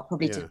testing a lot,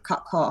 probably to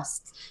cut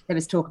costs. There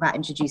was talk about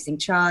introducing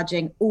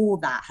charging. All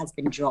that has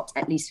been dropped,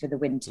 at least for the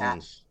winter.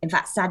 In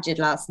fact, Sajid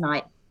last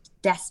night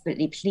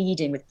desperately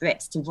pleading with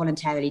Brits to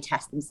voluntarily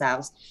test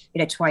themselves,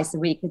 twice a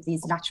week with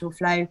these lateral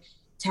flow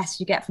tests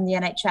you get from the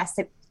NHS.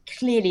 So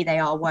clearly they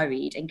are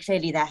worried, and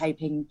clearly they're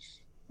hoping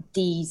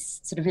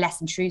these sort of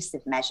less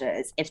intrusive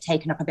measures, if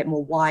taken up a bit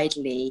more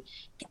widely,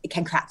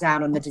 can crack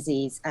down on the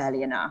disease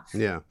early enough.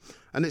 Yeah.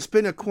 And it's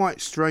been a quite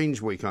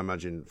strange week, I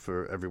imagine,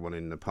 for everyone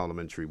in the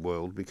parliamentary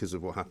world because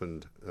of what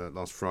happened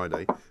last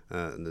Friday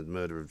and the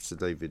murder of Sir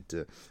David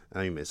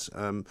Amess.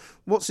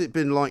 What's it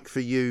been like for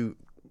you,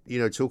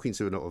 talking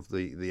to a lot of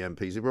the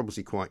MPs? They were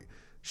obviously quite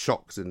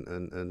shocked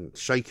and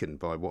shaken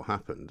by what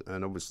happened.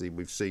 And obviously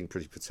we've seen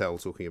Priti Patel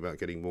talking about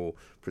getting more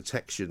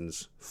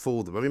protections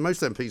for them. I mean,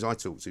 most MPs I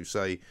talk to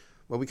say,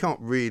 well, we can't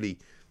really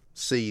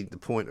see the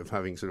point of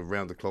having sort of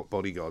round-the-clock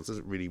bodyguards. It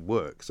doesn't really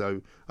work.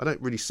 So I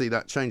don't really see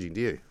that changing,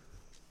 do you?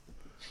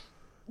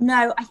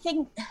 No, I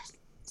think...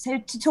 So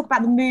to talk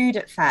about the mood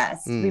at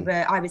first,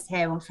 I was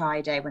here on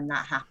Friday when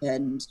that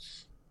happened.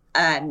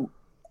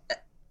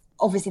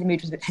 Obviously the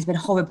mood has been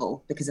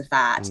horrible because of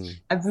that.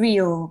 A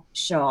real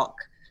shock.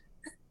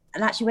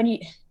 And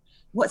actually,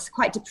 what's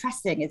quite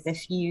depressing is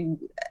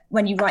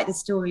when you write the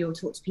story or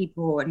talk to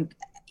people, and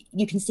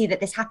you can see that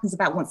this happens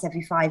about once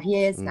every 5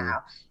 years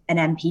now. An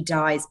MP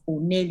dies or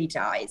nearly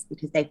dies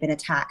because they've been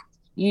attacked,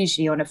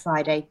 usually on a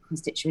Friday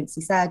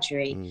constituency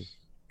surgery.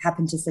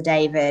 Happened to Sir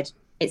David.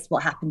 It's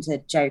what happened to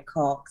Joe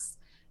Cox.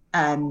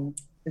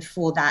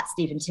 Before that,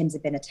 Stephen Timms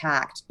had been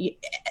attacked.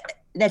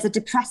 There's a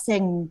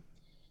depressing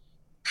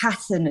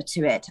pattern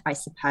to it, I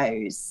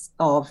suppose,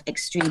 of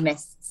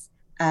extremists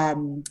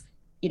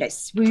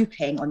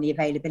swooping on the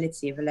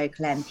availability of a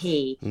local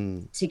MP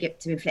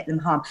to inflict them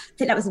harm. I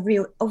think that was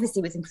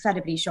obviously was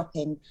incredibly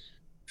shocking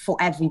for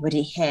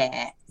everybody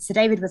here. Sir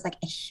David was like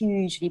a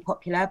hugely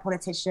popular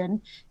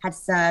politician, had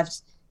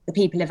served the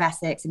people of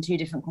Essex in 2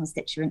 different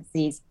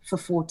constituencies for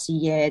 40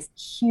 years,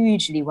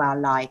 hugely well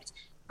liked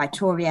by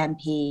Tory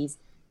MPs,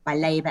 by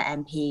Labour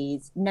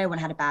MPs. No one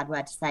had a bad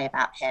word to say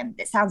about him.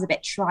 It sounds a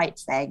bit trite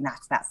saying that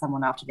about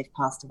someone after they've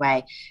passed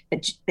away,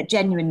 but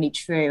genuinely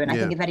true. And I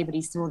think if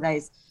anybody saw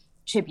those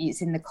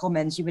tributes in the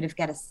Commons, you would have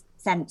get a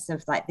sense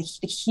of like the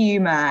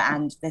humour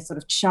and the sort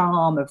of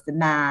charm of the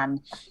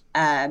man,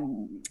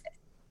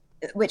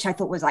 which I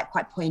thought was like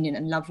quite poignant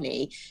and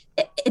lovely.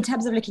 In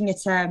terms of looking at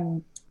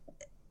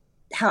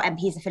how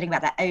MPs are feeling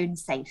about their own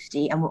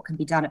safety and what can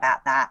be done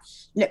about that.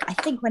 Look, I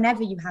think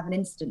whenever you have an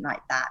incident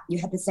like that, you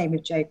had the same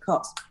with Joe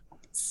Cox,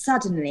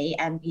 suddenly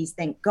MPs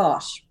think,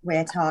 gosh,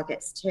 we're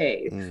targets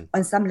too.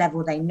 On some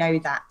level, they know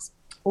that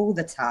all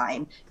the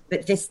time,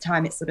 but this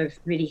time it sort of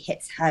really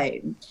hits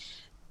home.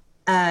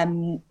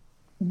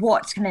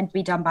 What can then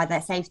be done by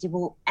their safety?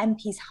 Well,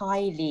 MPs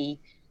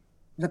highly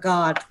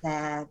regard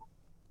their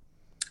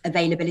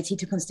availability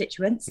to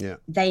constituents.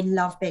 They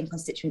love being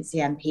constituency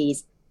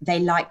MPs. They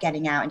like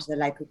getting out into the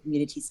local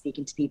community,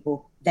 speaking to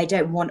people. They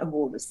don't want a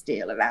wall of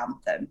steel around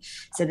them.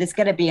 So there's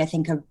going to be, I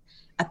think,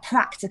 a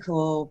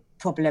practical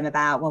problem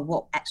about, well,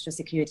 what extra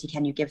security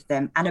can you give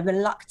them? And a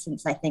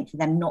reluctance, I think, for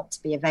them not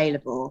to be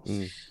available.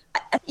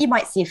 You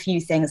might see a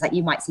few things, like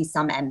you might see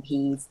some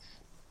MPs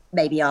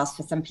maybe ask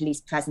for some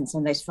police presence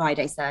on those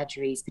Friday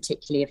surgeries,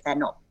 particularly if they're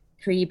not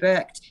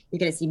pre-booked. You're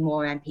going to see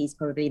more MPs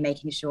probably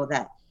making sure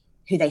that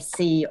who they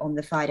see on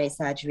the Friday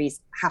surgeries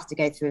have to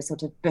go through a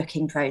sort of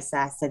booking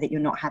process so that you're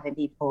not having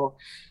people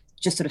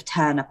just sort of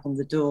turn up on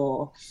the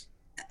door.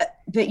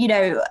 But,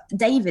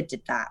 David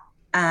did that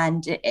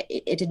and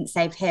it didn't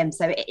save him.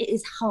 So it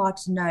is hard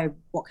to know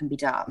what can be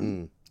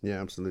done. Yeah,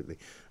 absolutely.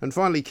 And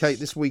finally, Kate,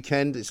 this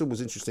weekend, it's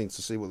always interesting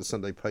to see what the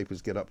Sunday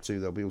papers get up to.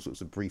 There'll be all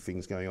sorts of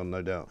briefings going on,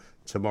 no doubt,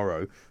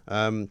 tomorrow.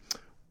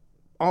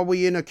 Are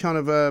we in a kind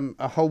of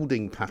a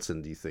holding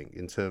pattern, do you think,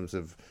 in terms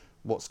of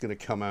what's going to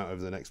come out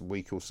over the next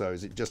week or so?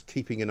 Is it just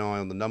keeping an eye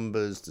on the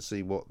numbers to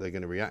see what they're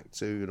going to react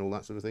to and all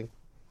that sort of thing?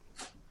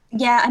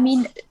 Yeah, I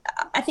mean,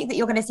 I think that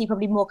you're going to see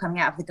probably more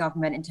coming out of the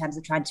government in terms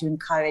of trying to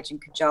encourage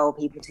and cajole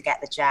people to get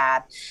the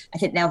jab. I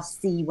think they'll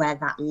see where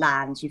that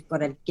lands. You've got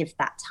to give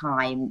that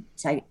time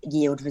to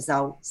yield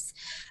results.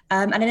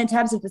 And then in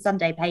terms of the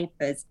Sunday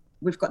papers,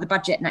 we've got the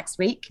budget next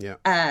week,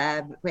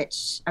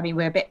 which, I mean,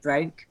 we're a bit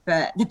broke,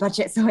 but the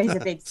budget's always a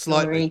big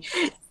story.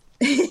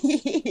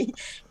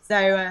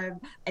 So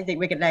I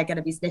think they're going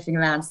to be sniffing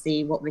around to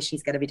see what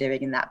Rishi's going to be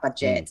doing in that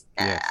budget.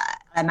 I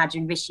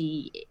imagine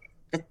Rishi,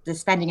 the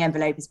spending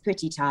envelope is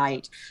pretty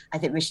tight. I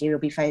think Rishi will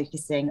be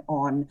focusing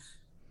on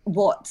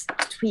what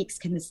tweaks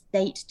can the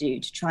state do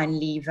to try and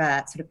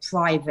lever sort of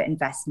private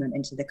investment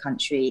into the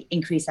country,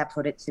 increase our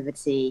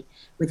productivity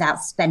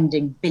without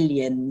spending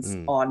billions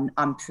on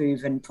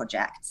unproven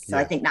projects. So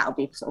I think that'll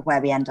be sort of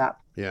where we end up.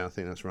 Yeah, I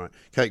think that's right.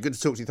 Kate, good to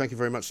talk to you. Thank you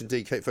very much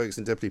indeed. Kate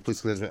Ferguson, Deputy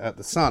Police Commissioner at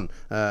The Sun,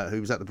 who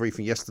was at the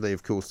briefing yesterday,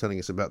 of course, telling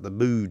us about the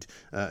mood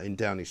in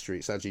Downing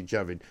Street. Sajid,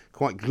 Javid,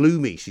 quite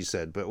gloomy, she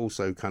said, but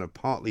also kind of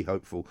partly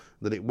hopeful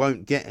that it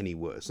won't get any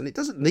worse. And it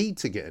doesn't need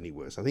to get any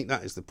worse. I think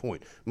that is the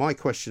point. My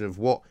question of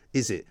what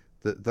is it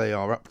that they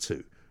are up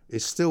to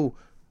is still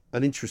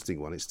an interesting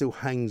one. It still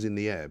hangs in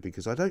the air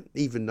because I don't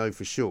even know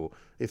for sure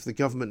if the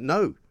government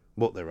know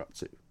what they're up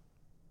to.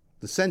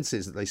 The sense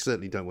is that they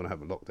certainly don't want to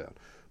have a lockdown.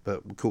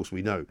 But, of course,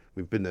 we know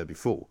we've been there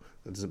before.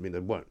 That doesn't mean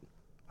they won't.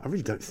 I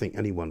really don't think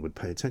anyone would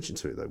pay attention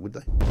to it, though, would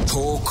they?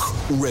 Talk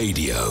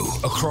Radio.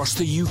 Across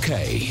the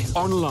UK.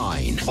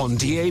 Online, on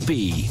DAB,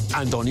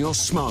 and on your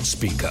smart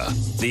speaker.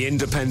 The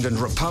Independent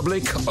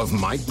Republic of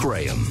Mike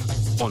Graham.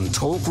 On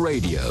Talk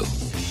Radio.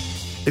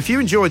 If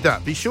you enjoyed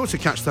that, be sure to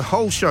catch the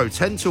whole show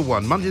 10 till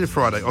 1, Monday to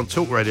Friday on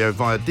Talk Radio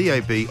via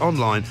DAB,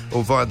 online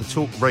or via the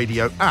Talk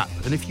Radio app.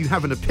 And if you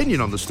have an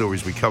opinion on the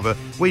stories we cover,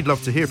 we'd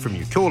love to hear from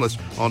you. Call us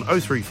on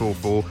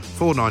 0344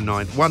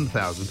 499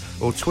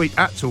 1000 or tweet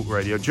at Talk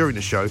Radio during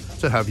the show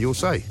to have your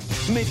say.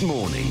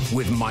 Mid-morning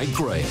with Mike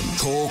Graham.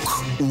 Talk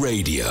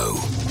Radio.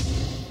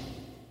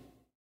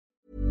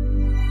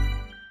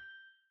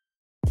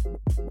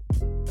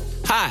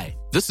 Hi,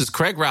 this is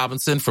Craig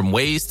Robinson from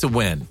Ways to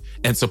Win,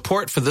 and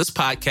support for this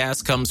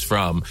podcast comes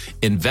from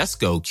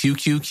Invesco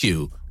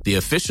QQQ, the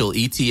official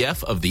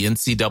ETF of the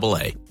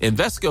NCAA.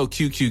 Invesco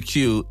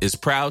QQQ is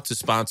proud to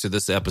sponsor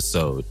this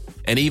episode,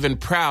 and even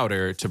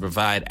prouder to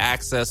provide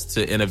access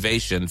to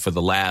innovation for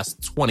the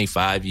last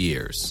 25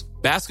 years.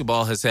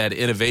 Basketball has had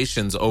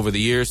innovations over the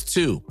years,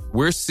 too.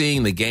 We're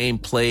seeing the game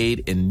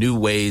played in new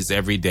ways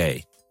every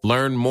day.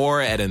 Learn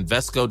more at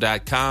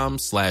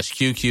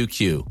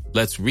Invesco.com/QQQ.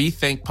 Let's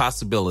rethink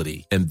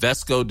possibility.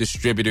 Invesco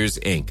Distributors,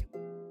 Inc.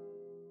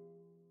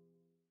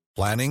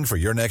 Planning for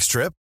your next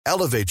trip?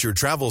 Elevate your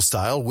travel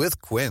style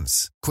with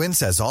Quince. Quince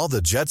has all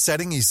the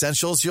jet-setting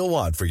essentials you'll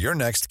want for your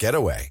next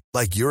getaway,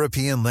 like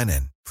European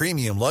linen,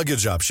 premium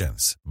luggage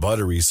options,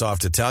 buttery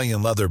soft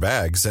Italian leather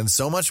bags, and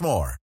so much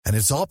more. And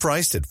it's all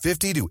priced at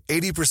 50 to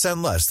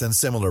 80% less than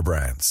similar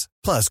brands.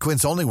 Plus,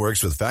 Quince only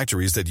works with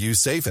factories that use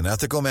safe and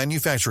ethical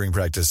manufacturing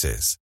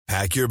practices.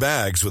 Pack your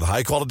bags with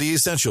high-quality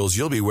essentials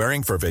you'll be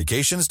wearing for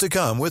vacations to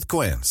come with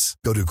Quince.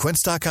 Go to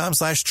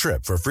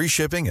quince.com/trip for free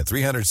shipping and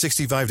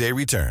 365-day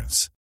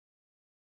returns.